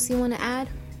anything else you want to add?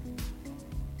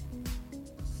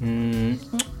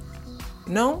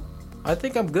 No, I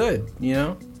think I'm good, you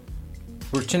know?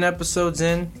 We're 10 episodes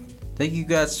in. Thank you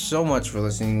guys so much for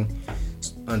listening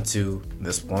unto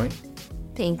this point.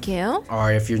 Thank you.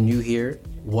 Or if you're new here,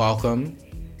 welcome.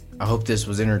 I hope this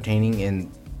was entertaining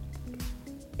in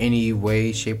any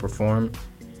way, shape, or form.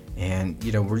 And,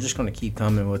 you know, we're just going to keep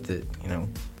coming with it, you know.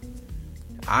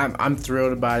 I'm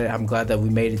thrilled about it. I'm glad that we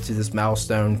made it to this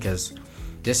milestone, because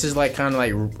this is like kind of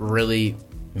like really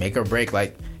make or break.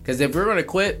 Like, because if we're going to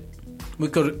quit, we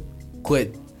could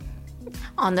quit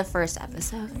on the first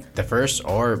episode. The first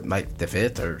or like the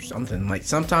fifth or something. Like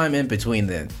sometime in between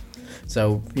then.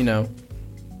 So, you know.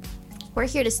 We're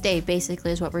here to stay,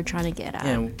 basically, is what we're trying to get at.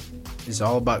 Yeah, it's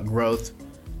all about growth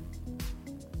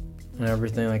and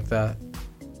everything like that.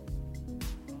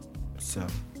 So,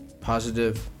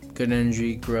 positive, good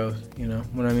energy, growth, you know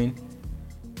what I mean?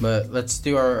 But let's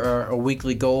do our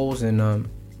weekly goals and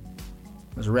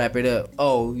let's wrap it up.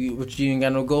 Oh, you ain't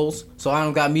got no goals? So I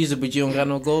don't got music, but you don't got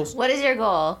no goals? What is your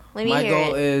goal? Let me hear it. My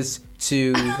goal is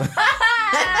to...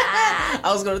 I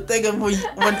was going to think of when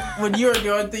you were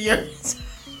going through yours.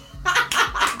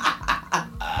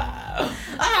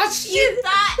 Oh, shit. You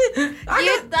thought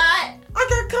I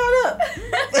got caught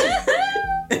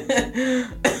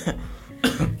up.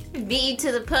 beat you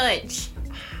to the punch.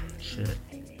 Shit.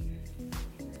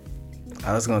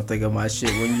 I was gonna think of my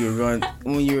shit when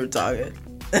you were talking.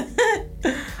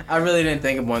 I really didn't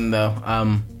think of one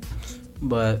though.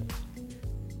 But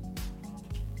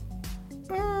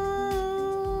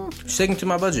sticking to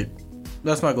my budget.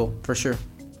 That's my goal for sure.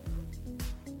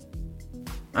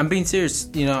 I'm being serious.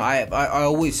 You know, I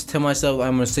always tell myself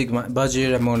I'm gonna stick to my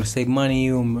budget. I'm gonna save money.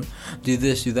 I'm gonna do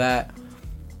this, do that.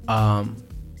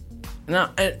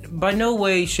 Now, by no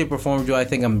way, shape, or form do I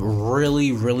think I'm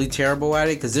really, really terrible at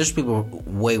it, because there's people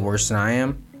way worse than I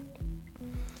am.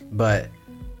 But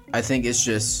I think it's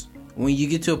just when you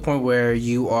get to a point where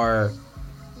you're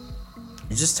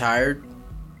just tired,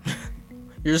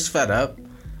 you're just fed up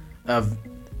of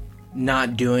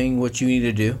not doing what you need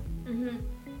to do,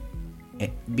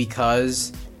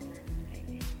 because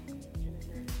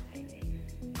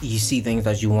you see things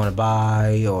that you want to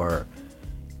buy, or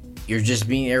you're just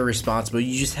being irresponsible.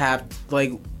 You just have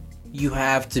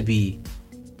to be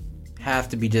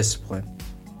disciplined.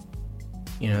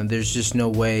 You know, there's just no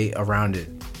way around it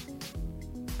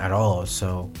at all.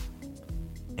 So,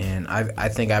 and I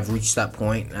think I've reached that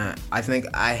point. I think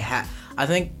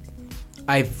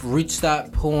I've reached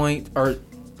that point, or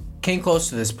came close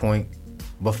to this point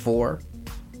before,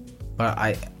 but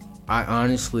I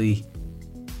honestly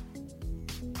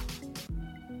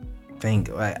think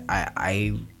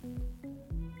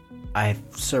I've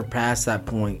surpassed that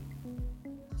point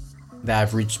that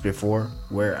I've reached before,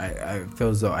 where I feel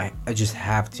as though I just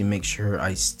have to make sure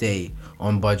I stay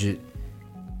on budget,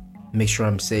 make sure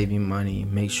I'm saving money,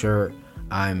 make sure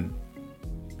I'm,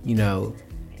 you know,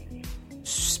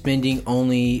 spending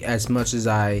only as much as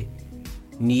I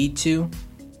need to,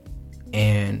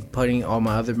 and putting all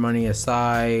my other money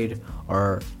aside,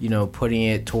 or, you know, putting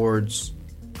it towards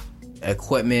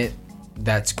equipment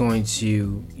that's going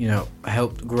to, you know,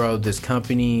 help grow this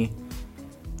company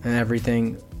and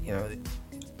everything. You know,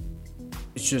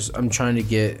 it's just I'm trying to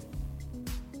get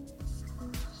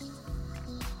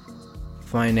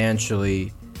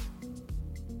financially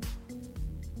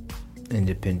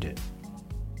independent,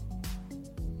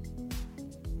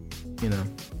 you know,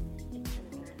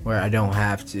 where I don't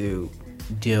have to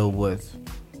deal with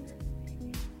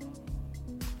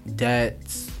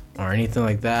debts or anything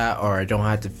like that, or I don't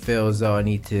have to feel as though I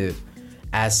need to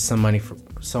ask someone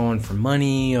for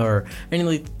money or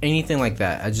anything like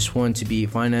that. I just want to be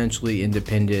financially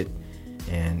independent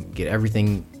and get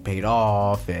everything paid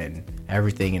off and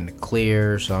everything in the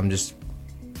clear. So I'm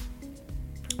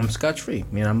scotch free.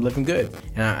 I mean, I'm living good,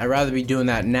 and I'd rather be doing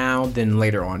that now than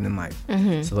later on in life.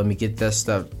 So let me get that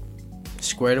stuff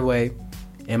squared away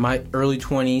in my early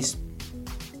 20s.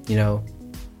 You know,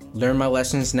 learn my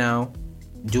lessons now.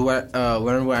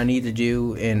 Learn what I need to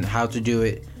do and how to do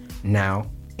it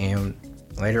now, and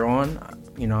later on,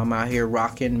 you know, I'm out here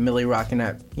Millie rocking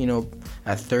at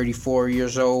 34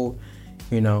 years old,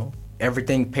 you know,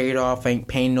 everything paid off, ain't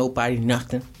paying nobody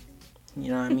nothing. You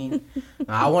know what I mean?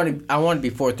 I want to be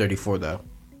 34 though,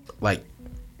 like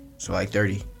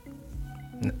 30.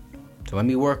 So let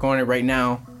me work on it right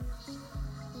now,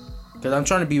 because I'm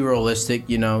trying to be realistic.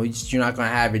 You know, you're not gonna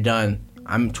have it done.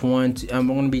 I'm going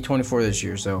to be 24 this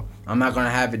year, so I'm not going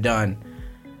to have it done.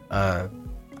 I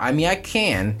mean, I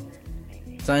can.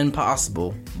 It's not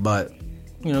impossible, but,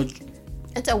 you know.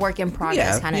 It's a work in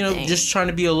progress kind of thing. Just trying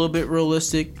to be a little bit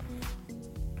realistic.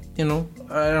 You know,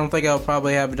 I don't think I'll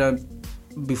probably have it done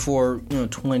before,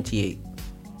 28.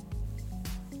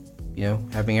 You know,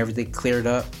 having everything cleared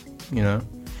up, and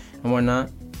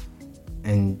whatnot.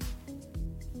 And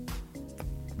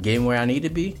getting where I need to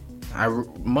be.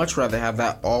 much rather have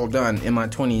that all done in my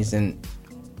 20s and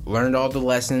learned all the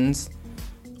lessons,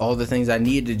 all the things I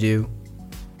needed to do,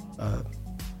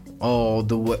 all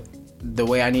the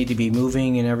way I need to be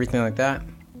moving and everything like that.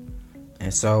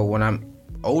 And so when I'm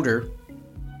older,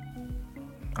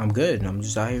 I'm good. I'm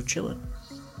just out here chilling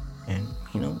and,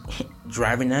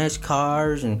 driving nice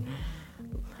cars and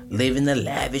living the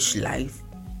lavish life,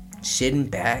 sitting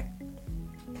back,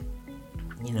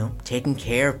 taking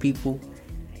care of people,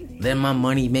 letting my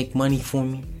money make money for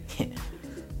me,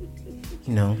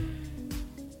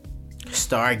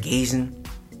 stargazing,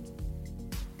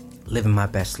 living my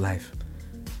best life.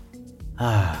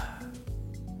 Yeah,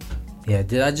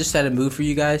 did I just set a mood for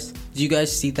you guys? Did you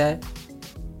guys see that?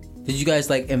 Did you guys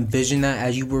envision that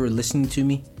as you were listening to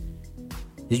me?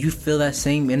 Did you feel that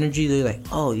same energy? They're like,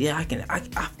 oh yeah,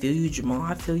 I feel you, Jamal.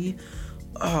 I feel you.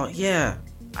 Oh yeah,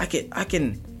 I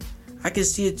can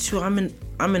see it too. I'm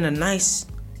in a nice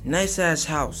ass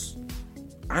house.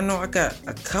 I know I got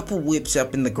a couple whips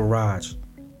up in the garage.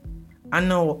 I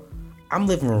know I'm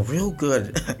living real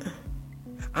good.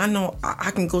 I know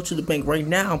I can go to the bank right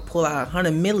now and pull out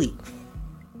 100 milli.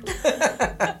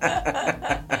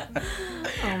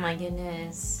 Oh my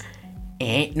goodness.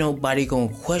 Ain't nobody gonna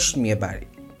question me about it.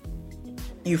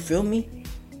 You feel me?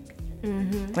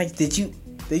 Mm-hmm. Did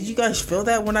you guys feel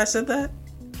that when I said that?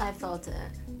 I felt it.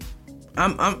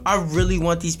 I really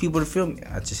want these people to feel me.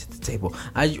 I just hit the table.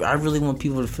 I really want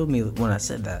people to feel me when I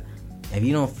said that. If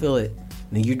you don't feel it,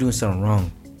 then you're doing something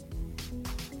wrong.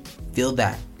 Feel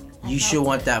that. You should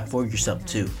want that for yourself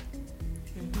too.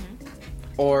 Mm-hmm.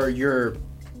 Or your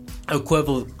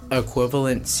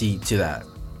equivalency to that.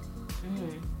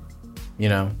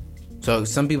 Mm-hmm. So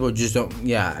some people just don't.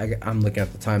 Yeah, I'm looking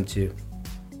at the time too.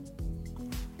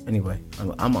 Anyway,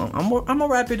 I'm gonna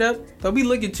wrap it up. Don't be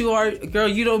looking too hard, girl.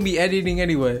 You don't be editing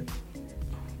anyway.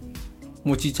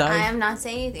 What you tired? I am not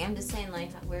saying anything. I'm just saying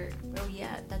where we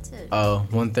at. That's it. Oh,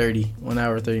 1:30, 1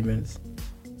 hour 30 minutes.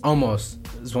 Almost.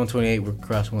 It's 1:28. We're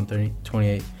across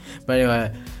 1:28. But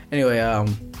anyway,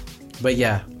 but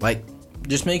yeah,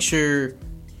 just make sure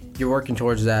you're working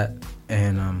towards that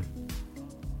and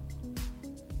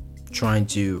trying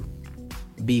to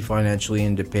be financially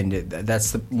independent.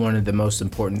 That's one of the most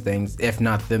important things, if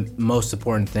not the most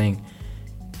important thing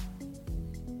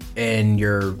in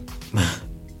your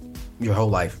whole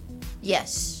life.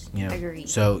 Yes, agreed.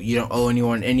 So you don't owe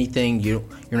anyone anything. You're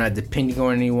not depending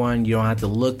on anyone. You don't have to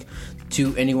look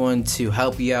to anyone to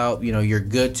help you out. You're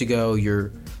good to go.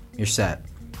 You're set,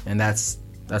 and that's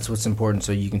what's important.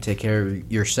 So you can take care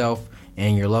of yourself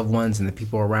and your loved ones and the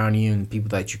people around you and the people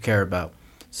that you care about.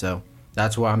 So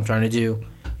that's what I'm trying to do,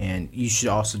 and you should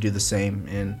also do the same.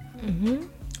 And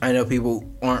I know people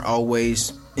aren't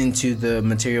always into the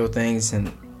material things,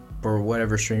 and for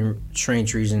whatever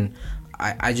strange reason,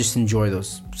 I just enjoy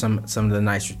those some of the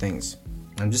nicer things.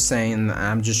 I'm just saying,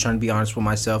 I'm just trying to be honest with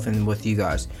myself and with you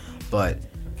guys. But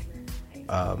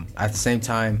at the same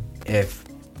time, if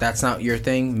that's not your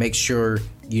thing, make sure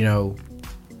you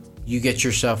get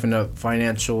yourself in a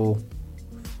financial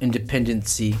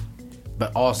independency,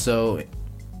 but also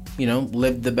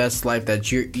live the best life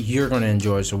that you're going to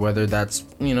enjoy. So whether that's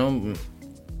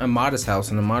a modest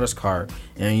house and a modest car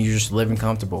and you're just living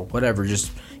comfortable, whatever,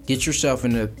 just get yourself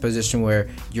in a position where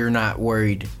you're not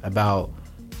worried about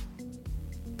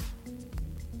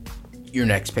your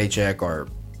next paycheck or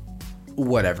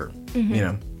whatever.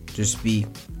 Just be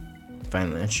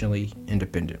financially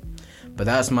independent. But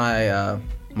that's my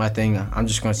thing. I'm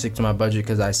just going to stick to my budget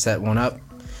because I set one up.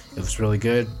 It was really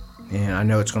good and I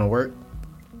know it's going to work.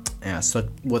 And I stuck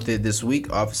with it this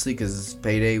week, obviously, because it's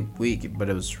payday week, but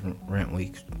it was rent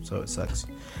week, so it sucks.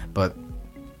 But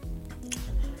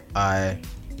I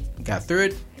got through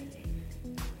it,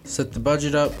 set the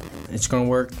budget up, it's going to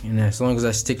work, and as long as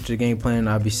I stick to the game plan,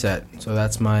 I'll be set. So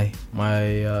that's my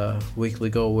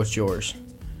weekly goal. What's yours?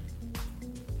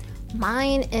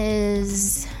 Mine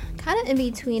is kind of in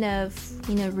between of,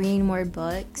 reading more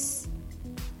books,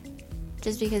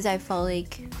 just because I felt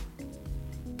like,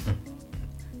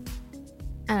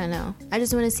 I don't know. I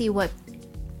just want to see what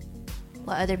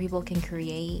other people can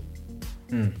create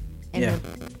in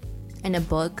a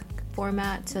book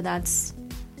format. So that's.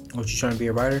 What, you trying to be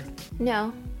a writer?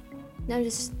 No,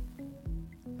 just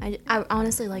I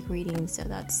honestly like reading, so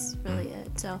that's really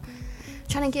it. So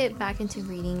trying to get back into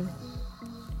reading.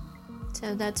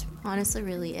 So that's honestly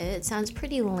really it. It sounds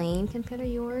pretty lame compared to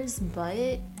yours,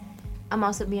 but I'm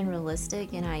also being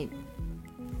realistic, and I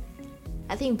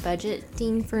think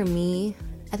budgeting for me,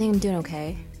 I think I'm doing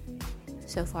okay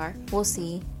so far. We'll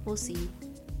see.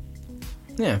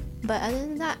 Yeah. But other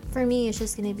than that, for me, it's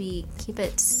just going to be keep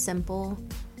it simple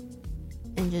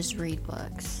and just read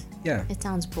books. Yeah. It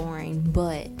sounds boring,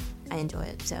 but I enjoy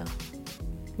it, so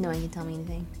no one can tell me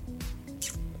anything.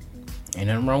 Ain't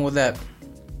nothing wrong with that.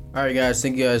 Alright guys,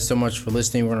 thank you guys so much for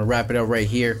listening. We're gonna wrap it up right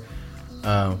here.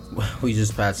 We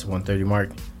just passed the 130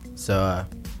 mark. So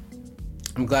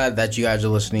I'm glad that you guys are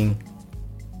listening.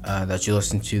 That you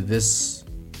listen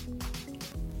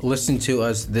to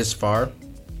us this far.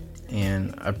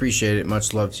 And I appreciate it.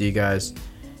 Much love to you guys.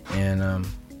 And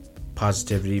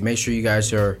positivity. Make sure you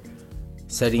guys are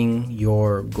setting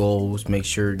your goals. Make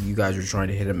sure you guys are trying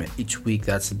to hit them each week.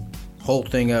 That's the whole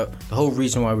thing up. The whole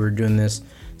reason why we're doing this.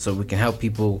 So we can help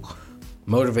people,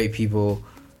 motivate people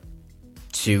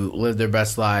to live their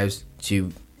best lives,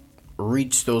 to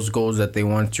reach those goals that they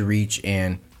want to reach,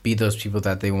 and be those people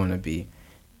that they want to be,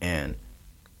 and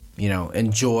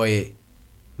enjoy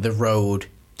the road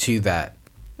to that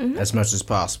as much as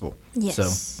possible.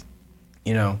 Yes.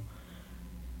 So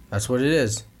that's what it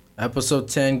is. Episode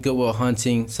 10, Good Will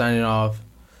Hunting, signing off.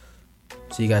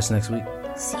 See you guys next week.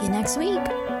 See you next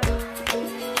week.